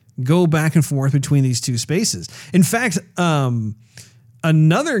go back and forth between these two spaces. In fact,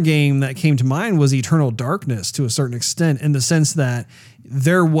 another game that came to mind was Eternal Darkness to a certain extent, in the sense that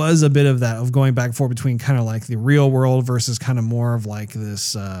there was a bit of that of going back and forth between kind of like the real world versus kind of more of like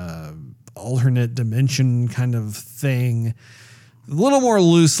this alternate dimension kind of thing. little more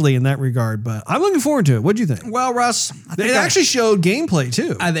loosely in that regard, but I'm looking forward to it. What do you think? Well, Russ, It actually showed gameplay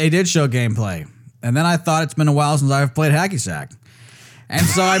too. They did show gameplay. And then I thought it's been a while since I've played Hacky Sack. And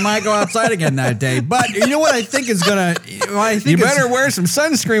so I might go outside again that day. But you know what I think is going to... You better wear some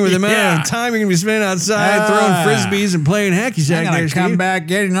sunscreen with the amount of time you're going to be spending outside throwing frisbees and playing hacky sack. I'm going to come back in.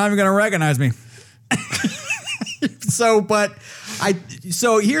 You're not even going to recognize me.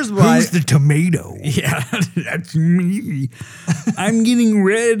 So here's why... Who's the tomato? Yeah, that's me. I'm getting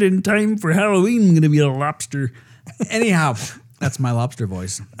red in time for Halloween. I'm going to be a lobster. Anyhow... That's my lobster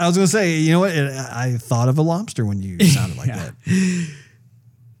voice. I was going to say, you know what? I thought of a lobster when you sounded like that.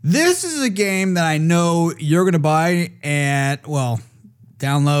 This is a game that I know you're going to buy and, well,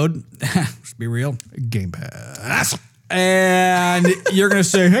 download. Let's be real. Game Pass. And you're going to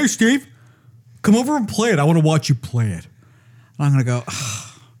say, hey, Steve, come over and play it. I want to watch you play it. And I'm going to go,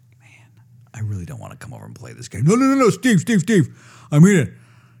 oh, man, I really don't want to come over and play this game. No, Steve. I mean it.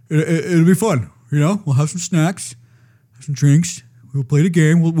 It'll be fun. You know, we'll have some snacks. Some drinks. We'll play the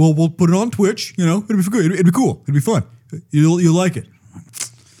game. We'll put it on Twitch. You know, it'll be good. It'll be cool. It'll be fun. You'll like it.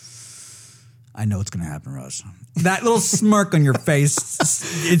 I know it's gonna happen, Russ. That little smirk on your face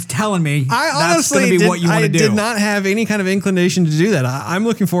is telling me that's gonna be what you want to do. I did not have any kind of inclination to do that. I'm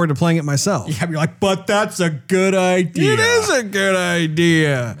looking forward to playing it myself. Yeah, you're like, but that's a good idea. It is a good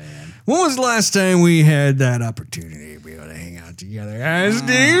idea. Man. When was the last time we had that opportunity to be able to hang out together,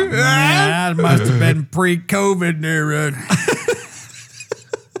 Steve? That must have been pre-COVID there, Rod.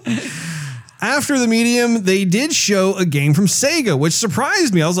 After the Medium, they did show a game from Sega, which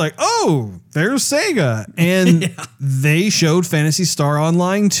surprised me. I was like, oh, there's Sega. And they showed Phantasy Star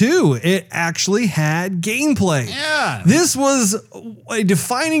Online 2. It actually had gameplay. Yeah. This was a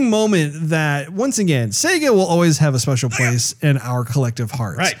defining moment that, once again, Sega will always have a special place in our collective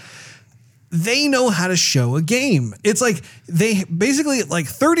hearts. Right. They know how to show a game. It's like they basically like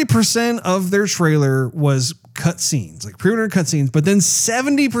 30% of their trailer was cutscenes, like pre-rendered cutscenes, but then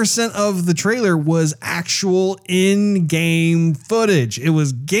 70% of the trailer was actual in-game footage. It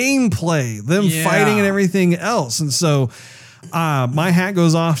was gameplay, them fighting and everything else. And so my hat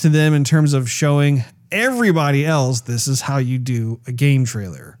goes off to them in terms of showing everybody else this is how you do a game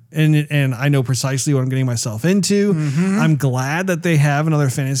trailer. And I know precisely what I'm getting myself into. Mm-hmm. I'm glad that they have another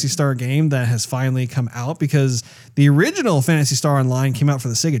Phantasy Star game that has finally come out, because the original Phantasy Star Online came out for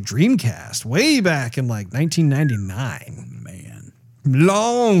the Sega Dreamcast way back in like 1999. Man,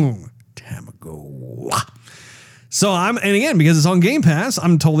 long time ago. So and again, because it's on Game Pass,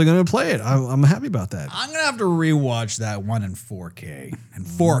 I'm totally going to play it. I'm happy about that. I'm going to have to rewatch that one in 4K and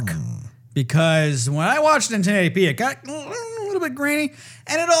fork. Because when I watched it in 1080p, it got a little bit grainy,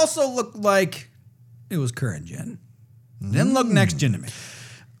 and it also looked like it was current gen. It didn't look next gen to me.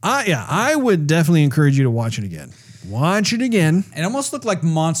 I would definitely encourage you to watch it again. Watch it again. It almost looked like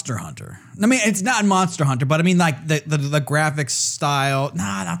Monster Hunter. I mean, it's not Monster Hunter, but I mean like the graphics style.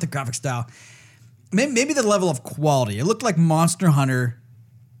 Nah, not the graphics style. Maybe the level of quality. It looked like Monster Hunter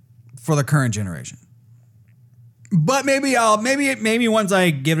for the current generation. But maybe once I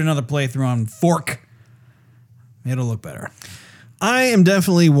give it another playthrough on fork, it'll look better. I am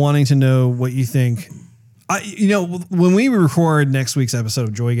definitely wanting to know what you think. When we record next week's episode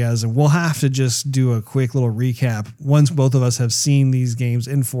of Joygasm, we'll have to just do a quick little recap once both of us have seen these games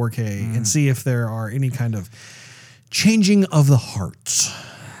in 4K and see if there are any kind of changing of the hearts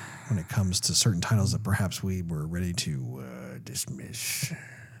when it comes to certain titles that perhaps we were ready to dismiss.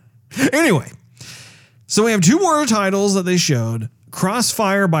 Anyway. So we have two more titles that they showed.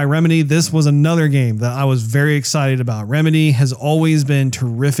 Crossfire by Remedy. This was another game that I was very excited about. Remedy has always been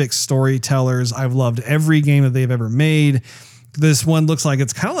terrific storytellers. I've loved every game that they've ever made. This one looks like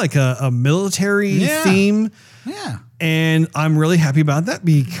it's kind of like a military theme. Yeah. And I'm really happy about that,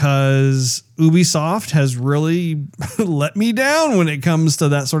 because Ubisoft has really let me down when it comes to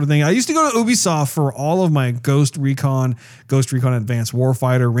that sort of thing. I used to go to Ubisoft for all of my Ghost Recon Advanced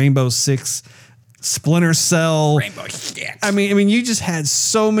Warfighter, Rainbow Six, Splinter Cell. Rainbow Six. I mean, you just had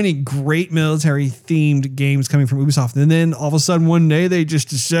so many great military themed games coming from Ubisoft. And then all of a sudden one day they just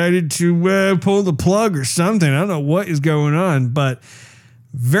decided to pull the plug or something. I don't know what is going on, but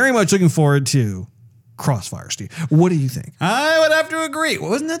very much looking forward to Crossfire, Steve. What do you think? I would have to agree.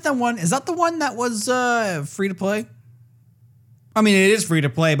 Wasn't that the one? Is that the one that was free to play? I mean, it is free to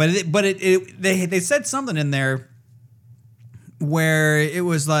play, but they said something in there where it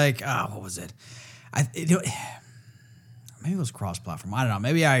was like, what was it? Maybe it was cross-platform. I don't know.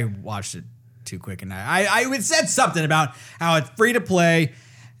 Maybe I watched it too quick, and it said something about how it's free to play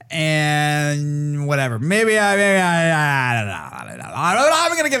and whatever. Maybe I don't know.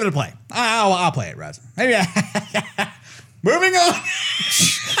 I'm gonna give it a play. I'll play it, Russ. Maybe. Moving on.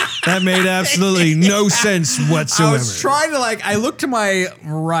 That made absolutely no sense whatsoever. I was trying to I look to my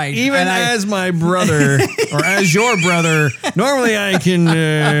right. Even and as my brother, or as your brother, normally I can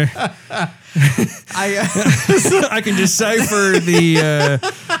I can decipher the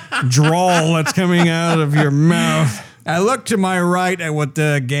drawl that's coming out of your mouth. I looked to my right at what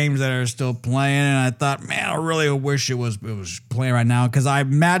the games that are still playing, and I thought, man, I really wish it was playing right now, because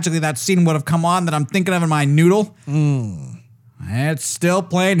magically that scene would have come on that I'm thinking of in my noodle. It's still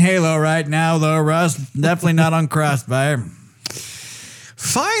playing Halo right now, though, Russ. Definitely not on Crossfire.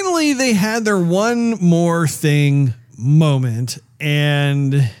 Finally, they had their one more thing moment,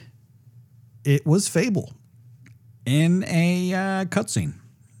 and it was Fable. In a cutscene.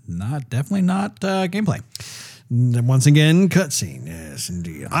 Definitely not gameplay. Once again, cutscene. Yes,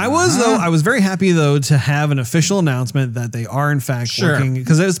 indeed. I was very happy though to have an official announcement that they are in fact working,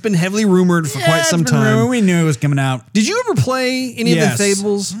 because it's been heavily rumored for quite some time. We knew it was coming out. Did you ever play any of the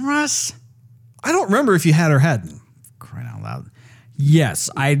Fables? Russ? I don't remember if you had or hadn't. Crying out loud. Yes,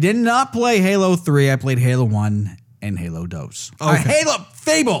 I did not play Halo 3. I played Halo 1 and Halo Dos. Okay.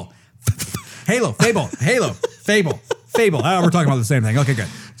 Fable. Halo, Fable, Halo, Fable, Fable. Oh, we're talking about the same thing. Okay, good.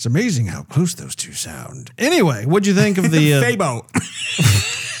 It's amazing how close those two sound. Anyway, what'd you think of the Fabo?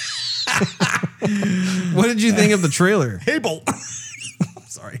 What did you think of the trailer? Fable.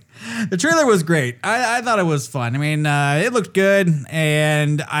 Sorry. The trailer was great. I thought it was fun. I mean, it looked good,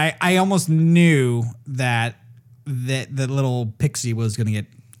 and I almost knew that the little pixie was going to get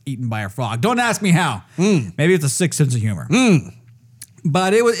eaten by a frog. Don't ask me how. Maybe it's a sick sense of humor.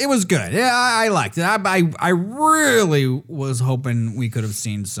 But it was good. Yeah, I liked it. I really was hoping we could have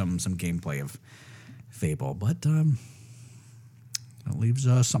seen some gameplay of Fable, but that leaves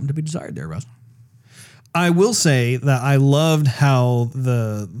something to be desired there, Russ. I will say that I loved how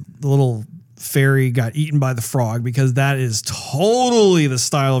the little fairy got eaten by the frog, because that is totally the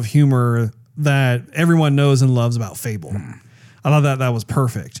style of humor that everyone knows and loves about Fable. I thought that was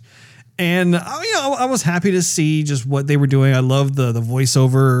perfect. And I was happy to see just what they were doing. I loved the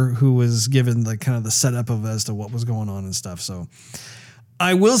voiceover who was given the kind of the setup of as to what was going on and stuff. So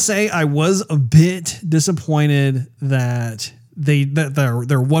I will say I was a bit disappointed that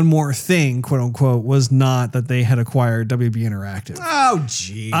their one more thing, quote unquote, was not that they had acquired WB Interactive. Oh,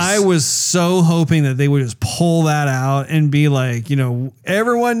 jeez. I was so hoping that they would just pull that out and be like,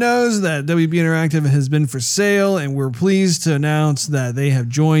 everyone knows that WB Interactive has been for sale, and we're pleased to announce that they have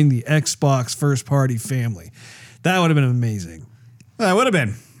joined the Xbox first party family. That would have been amazing. That would have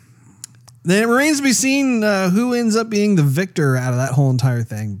been. Then it remains to be seen who ends up being the victor out of that whole entire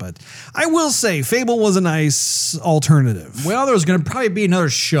thing. But I will say Fable was a nice alternative. Well, there's going to probably be another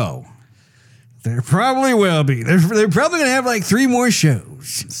show. There probably will be. They're probably going to have like 3 more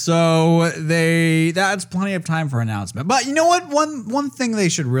shows. So that's plenty of time for announcement. But you know what? One thing they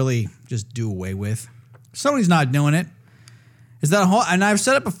should really just do away with, Sony's not doing it, is that whole, and I've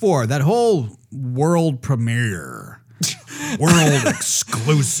said it before, that whole world premiere. World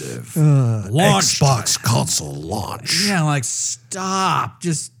exclusive launch Xbox console launch. Yeah, stop.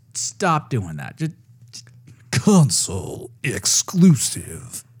 Just stop doing that. Just console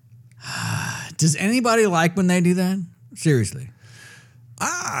exclusive. Does anybody like when they do that? Seriously.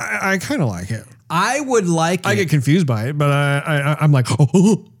 I kind of like it. I would like it. I get confused by it, but I'm like,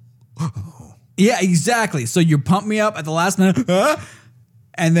 oh. Yeah, exactly. So you pump me up at the last minute,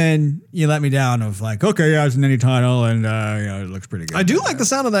 and then you let me down of okay, yeah, it's an indie title, and it looks pretty good. I do like the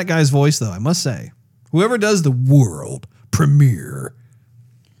sound of that guy's voice, though, I must say. Whoever does the world premiere,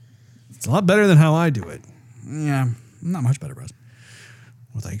 it's a lot better than how I do it. Yeah, not much better, Russ.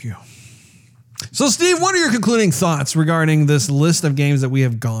 Well, thank you. So, Steve, what are your concluding thoughts regarding this list of games that we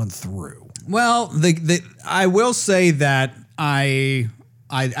have gone through? Well, I will say that I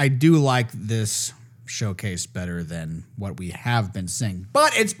do like this showcase better than what we have been seeing,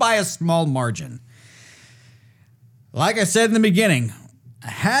 but it's by a small margin. Like I said in the beginning,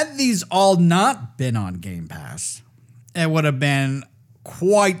 had these all not been on Game Pass, it would have been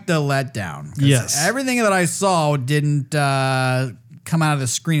quite the letdown. Yes. Everything that I saw didn't come out of the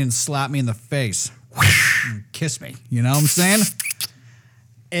screen and slap me in the face. And kiss me. You know what I'm saying?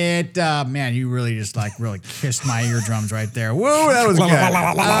 It, man, you really just really kissed my eardrums right there. Whoa, that was good.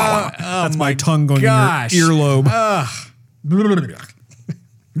 That's my tongue going in your earlobe.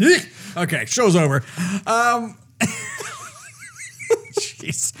 Okay, show's over.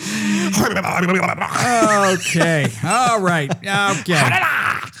 Jeez. Okay. All right. Okay.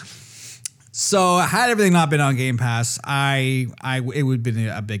 So had everything not been on Game Pass, it would have been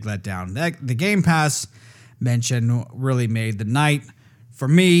a big letdown. The Game Pass mention really made the night for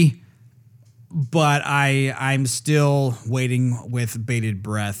me. but I'm still waiting with bated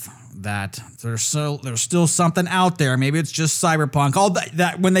breath that there's still something out there. Maybe it's just Cyberpunk. All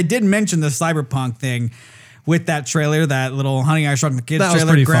that when they did mention the Cyberpunk thing with that trailer, that little Honey I Shrunk the Kids That was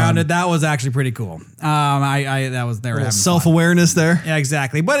trailer, pretty Grounded, fun. that was actually pretty cool. That was they were having fun. Self-awareness there. Yeah,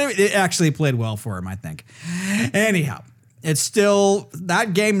 exactly. But it actually played well for him, I think. Anyhow, that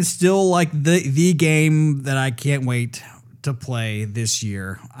game is still like the game that I can't wait to play this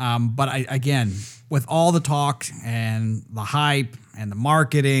year. But again, with all the talk and the hype and the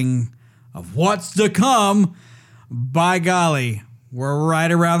marketing of what's to come, by golly, we're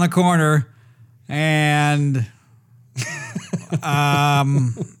right around the corner. And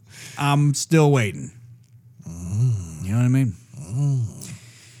I'm still waiting. You know what I mean?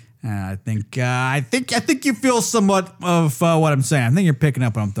 I think you feel somewhat of what I'm saying. I think you're picking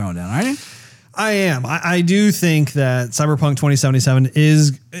up what I'm throwing down, aren't you? I am. I do think that Cyberpunk 2077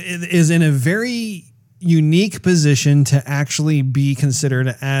 is in a very unique position to actually be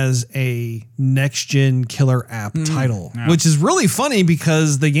considered as a next-gen killer app title, which is really funny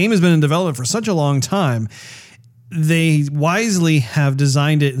because the game has been in development for such a long time. They wisely have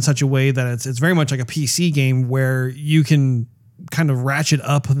designed it in such a way that it's very much like a PC game where you can kind of ratchet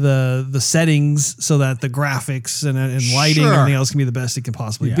up the settings so that the graphics and lighting and everything else can be the best it can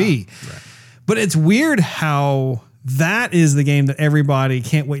possibly be. Right. But it's weird how that is the game that everybody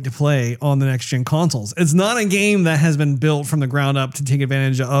can't wait to play on the next gen consoles. It's not a game that has been built from the ground up to take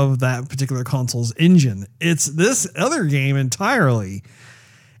advantage of that particular console's engine. It's this other game entirely.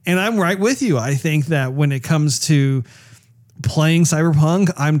 And I'm right with you. I think that when it comes to playing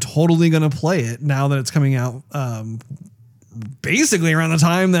Cyberpunk, I'm totally going to play it now that it's coming out basically around the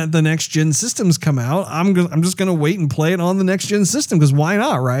time that the next gen systems come out. I'm just going to wait and play it on the next gen system because why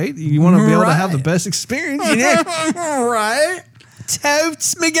not, right? You want to be able to have the best experience, you know? Right?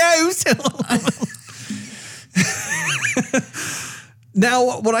 Totes me goes.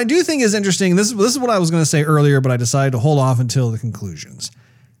 Now, what I do think is interesting, this is what I was going to say earlier, but I decided to hold off until the conclusions.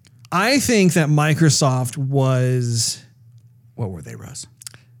 I think that Microsoft was... What were they, Russ?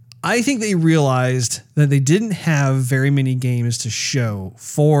 I think they realized that they didn't have very many games to show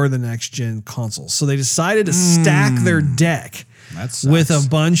for the next gen consoles. So they decided to stack their deck with a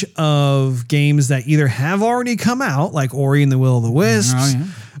bunch of games that either have already come out, like Ori and the Will of the Wisps,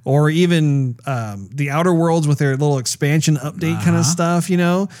 or even the Outer Worlds with their little expansion update kind of stuff, you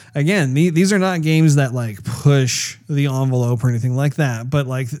know? Again, these are not games that like push the envelope or anything like that, but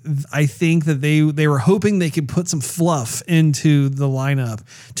like I think that they were hoping they could put some fluff into the lineup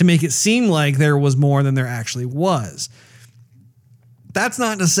to make it seem like there was more than there actually was. That's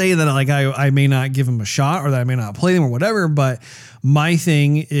not to say that like I may not give them a shot or that I may not play them or whatever, but my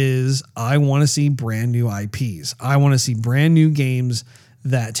thing is I want to see brand new IPs. I want to see brand new games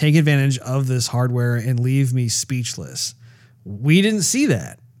that take advantage of this hardware and leave me speechless. We didn't see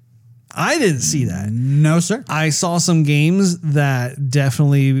that. I didn't see that. No, sir. I saw some games that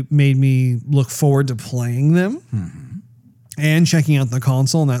definitely made me look forward to playing them and checking out the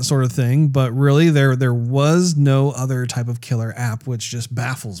console and that sort of thing. But really, there was no other type of killer app, which just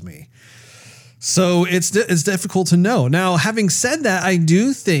baffles me. So it's difficult to know. Now, having said that, I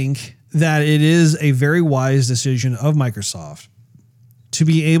do think that it is a very wise decision of Microsoft to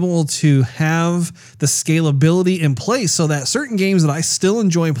be able to have the scalability in place so that certain games that I still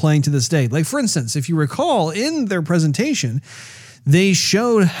enjoy playing to this day, like for instance, if you recall in their presentation, they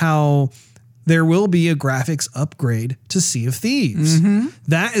showed how there will be a graphics upgrade to Sea of Thieves.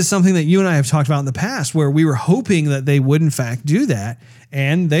 That is something that you and I have talked about in the past where we were hoping that they would in fact do that,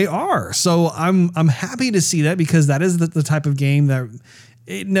 and they are. So I'm happy to see that because that is the type of game that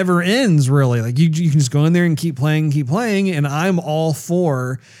it never ends really. Like you can just go in there and keep playing. And I'm all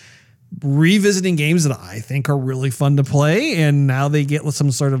for revisiting games that I think are really fun to play. And now they get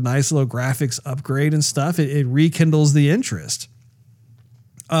some sort of nice little graphics upgrade and stuff. It rekindles the interest.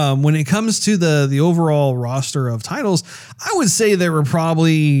 When it comes to the overall roster of titles, I would say there were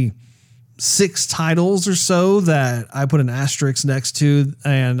probably 6 titles or so that I put an asterisk next to,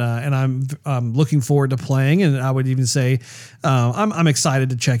 and I'm looking forward to playing. And I would even say I'm excited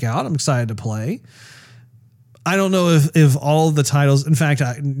to check out. I'm excited to play. I don't know if all of the titles. In fact,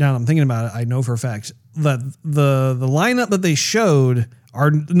 now that I'm thinking about it, I know for a fact that the lineup that they showed are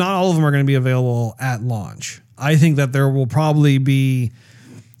not all of them are going to be available at launch. I think that there will probably be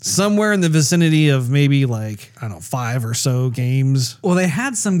somewhere in the vicinity of maybe like, I don't know, 5 or so games. Well, they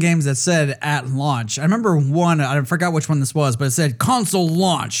had some games that said at launch. I remember one, I forgot which one this was, but it said console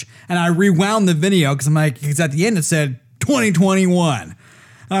launch. And I rewound the video because at the end it said 2021.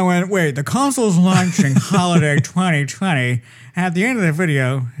 I went, wait, the console's launching holiday 2020. At the end of the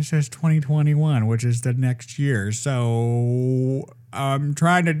video, it says 2021, which is the next year. So I'm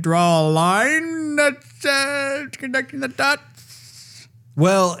trying to draw a line that's connecting the dots.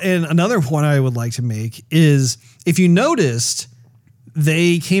 Well, and another point I would like to make is if you noticed,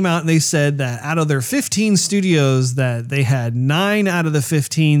 they came out and they said that out of their 15 studios that they had 9 out of the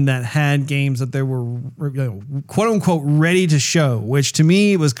 15 that had games that they were quote unquote ready to show, which to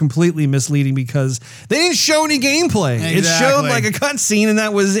me was completely misleading because they didn't show any gameplay. Exactly. It showed like a cutscene and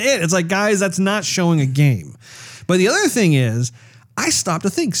that was it. It's like, guys, that's not showing a game. But the other thing is I stopped to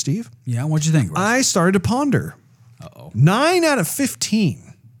think, Steve. Yeah, what'd you think, Russ? I started to ponder. 9 out of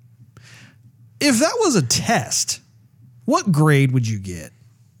 15. If that was a test, what grade would you get?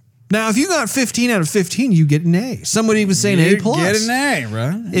 Now, if you got 15 out of 15, you get an A. Somebody would say an A plus. Get an A,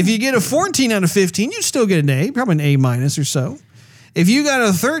 right? If you get a 14 out of 15, you'd still get an A, probably an A minus or so. If you got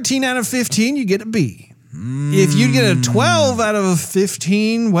a 13 out of 15, you get a B. If you get a 12 out of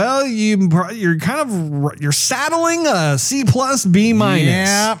 15, well, you're saddling a C plus B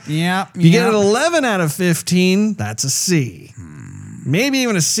minus. Yep. You get an 11 out of 15, that's a C. Maybe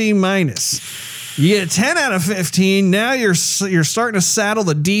even a C minus. You get a 10 out of 15, now you're starting to saddle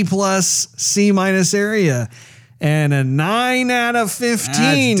the D plus C minus area. And a 9 out of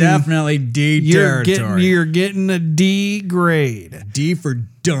 15. That's definitely D territory. You're getting a D grade. D for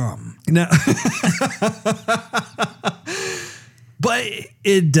dumb. No. But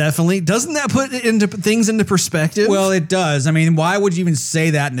it definitely, doesn't that put things into perspective? Well, it does. I mean, why would you even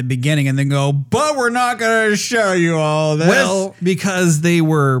say that in the beginning and then go, but we're not going to show you all this? Well, because they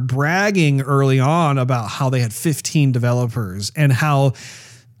were bragging early on about how they had 15 developers and how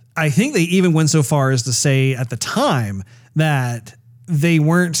I think they even went so far as to say at the time that they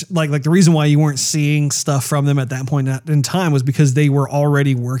weren't like the reason why you weren't seeing stuff from them at that point in time was because they were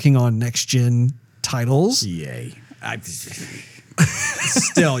already working on next gen titles. Yay.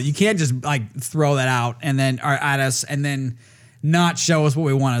 Still, you can't just like throw that out and then at us and then not show us what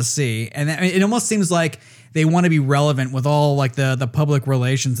we want to see. And it almost seems like they want to be relevant with all like the public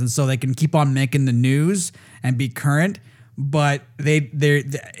relations, and so they can keep on making the news and be current. But they're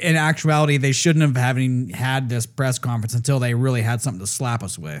in actuality, they shouldn't have had this press conference until they really had something to slap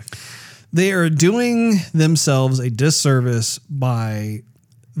us with. They are doing themselves a disservice by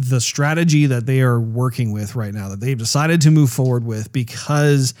the strategy that they are working with right now, that they've decided to move forward with,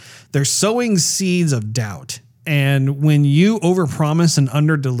 because they're sowing seeds of doubt. And when you overpromise and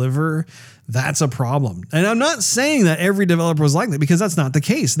underdeliver, that's a problem. And I'm not saying that every developer was like that, because that's not the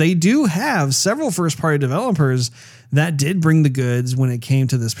case. They do have several first-party developers that did bring the goods when it came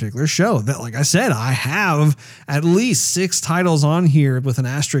to this particular show. That, like I said, I have at least 6 titles on here with an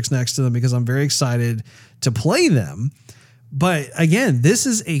asterisk next to them because I'm very excited to play them. But again, this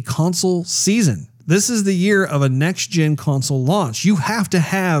is a console season. This is the year of a next-gen console launch. You have to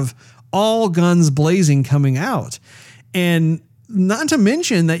have all guns blazing coming out. And not to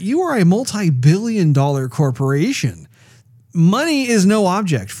mention that you are a multi-billion-dollar corporation. Money is no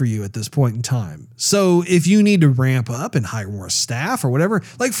object for you at this point in time. So if you need to ramp up and hire more staff or whatever,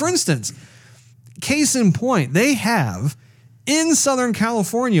 like for instance, case in point, they have in Southern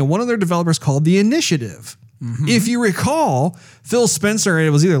California, one of their developers called The Initiative. Mm-hmm. If you recall, Phil Spencer, it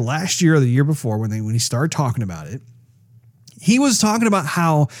was either last year or the year before when he started talking about it, he was talking about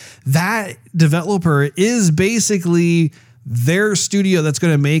how that developer is basically their studio that's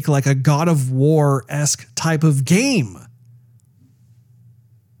going to make like a God of War-esque type of game.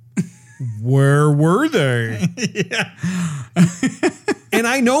 Where were they? Yeah. And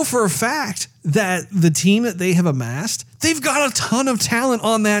I know for a fact that the team that they have amassed, they've got a ton of talent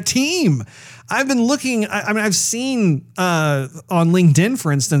on that team. I've been looking, I mean, I've seen on LinkedIn,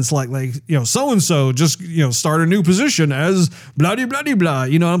 for instance, like, so-and-so just, start a new position as blah, blah, blah, blah.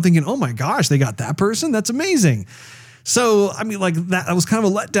 I'm thinking, oh my gosh, they got that person? That's amazing. So, I mean, like that was kind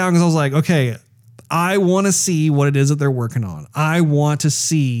of a letdown because I was like, okay, I want to see what it is that they're working on. I want to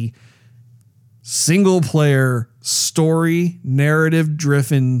see single player story, narrative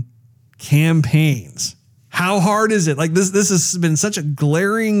driven campaigns. How hard is it? Like this has been such a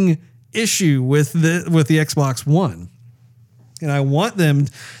glaring issue with the Xbox One. And I want them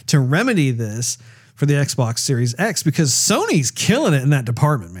to remedy this for the Xbox Series X because Sony's killing it in that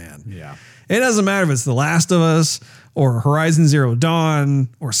department, man. Yeah. It doesn't matter if it's The Last of Us or Horizon Zero Dawn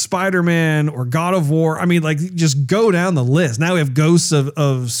or Spider-Man or God of War. I mean, like, just go down the list. Now we have Ghosts of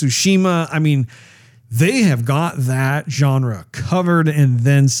Tsushima. I mean, they have got that genre covered and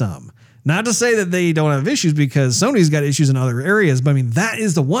then some. Not to say that they don't have issues, because Sony's got issues in other areas, but I mean, that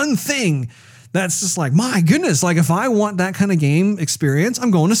is the one thing that's just like, my goodness, like if I want that kind of game experience,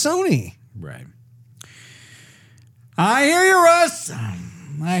 I'm going to Sony. Right. I hear you, Russ.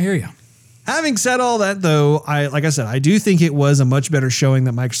 I hear you. Having said all that, though, like I said, I do think it was a much better showing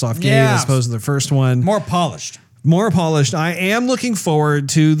that Microsoft gave as opposed to the first one. More polished. I am looking forward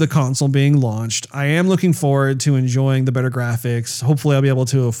to the console being launched. I am looking forward to enjoying the better graphics. Hopefully, I'll be able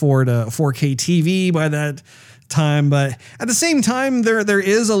to afford a 4K TV by that time. But at the same time, there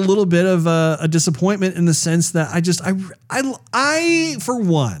is a little bit of a disappointment in the sense that I for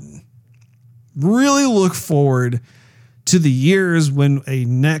one, really look forward to the years when a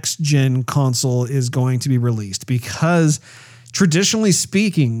next gen console is going to be released, because traditionally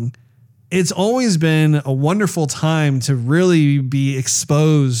speaking, it's always been a wonderful time to really be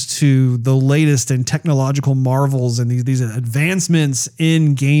exposed to the latest in technological marvels and these advancements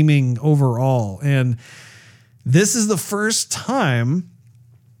in gaming overall. And this is the first time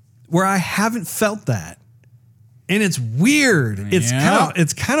where I haven't felt that. And it's weird. It's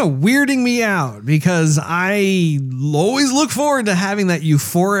kind of weirding me out, because I always look forward to having that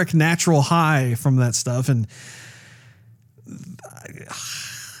euphoric natural high from that stuff. And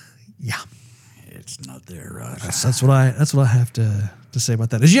yeah, it's not there. That's what I have to say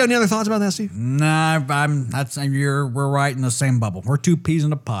about that. Did you have any other thoughts about that, Steve? Nah, we're right in the same bubble. We're two peas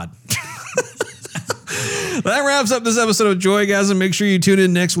in a pod. That wraps up this episode of Joygasm. Make sure you tune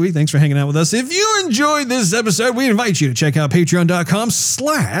in next week. Thanks for hanging out with us. If you enjoyed this episode, we invite you to check out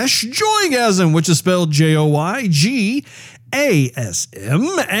patreon.com/Joygasm, which is spelled JOYGASM,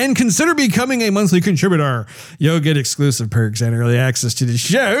 and consider becoming a monthly contributor. You'll get exclusive perks and early access to the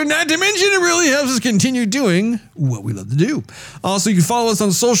show. Not to mention, it really helps us continue doing what we love to do. Also, you can follow us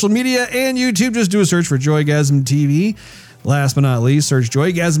on social media and YouTube. Just do a search for Joygasm TV. Last but not least, search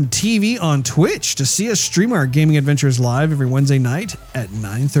Joygasm TV on Twitch to see us stream our gaming adventures live every Wednesday night at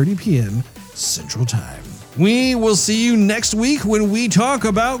 9:30 p.m. Central Time. We will see you next week when we talk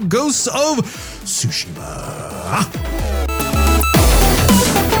about Ghosts of Tsushima.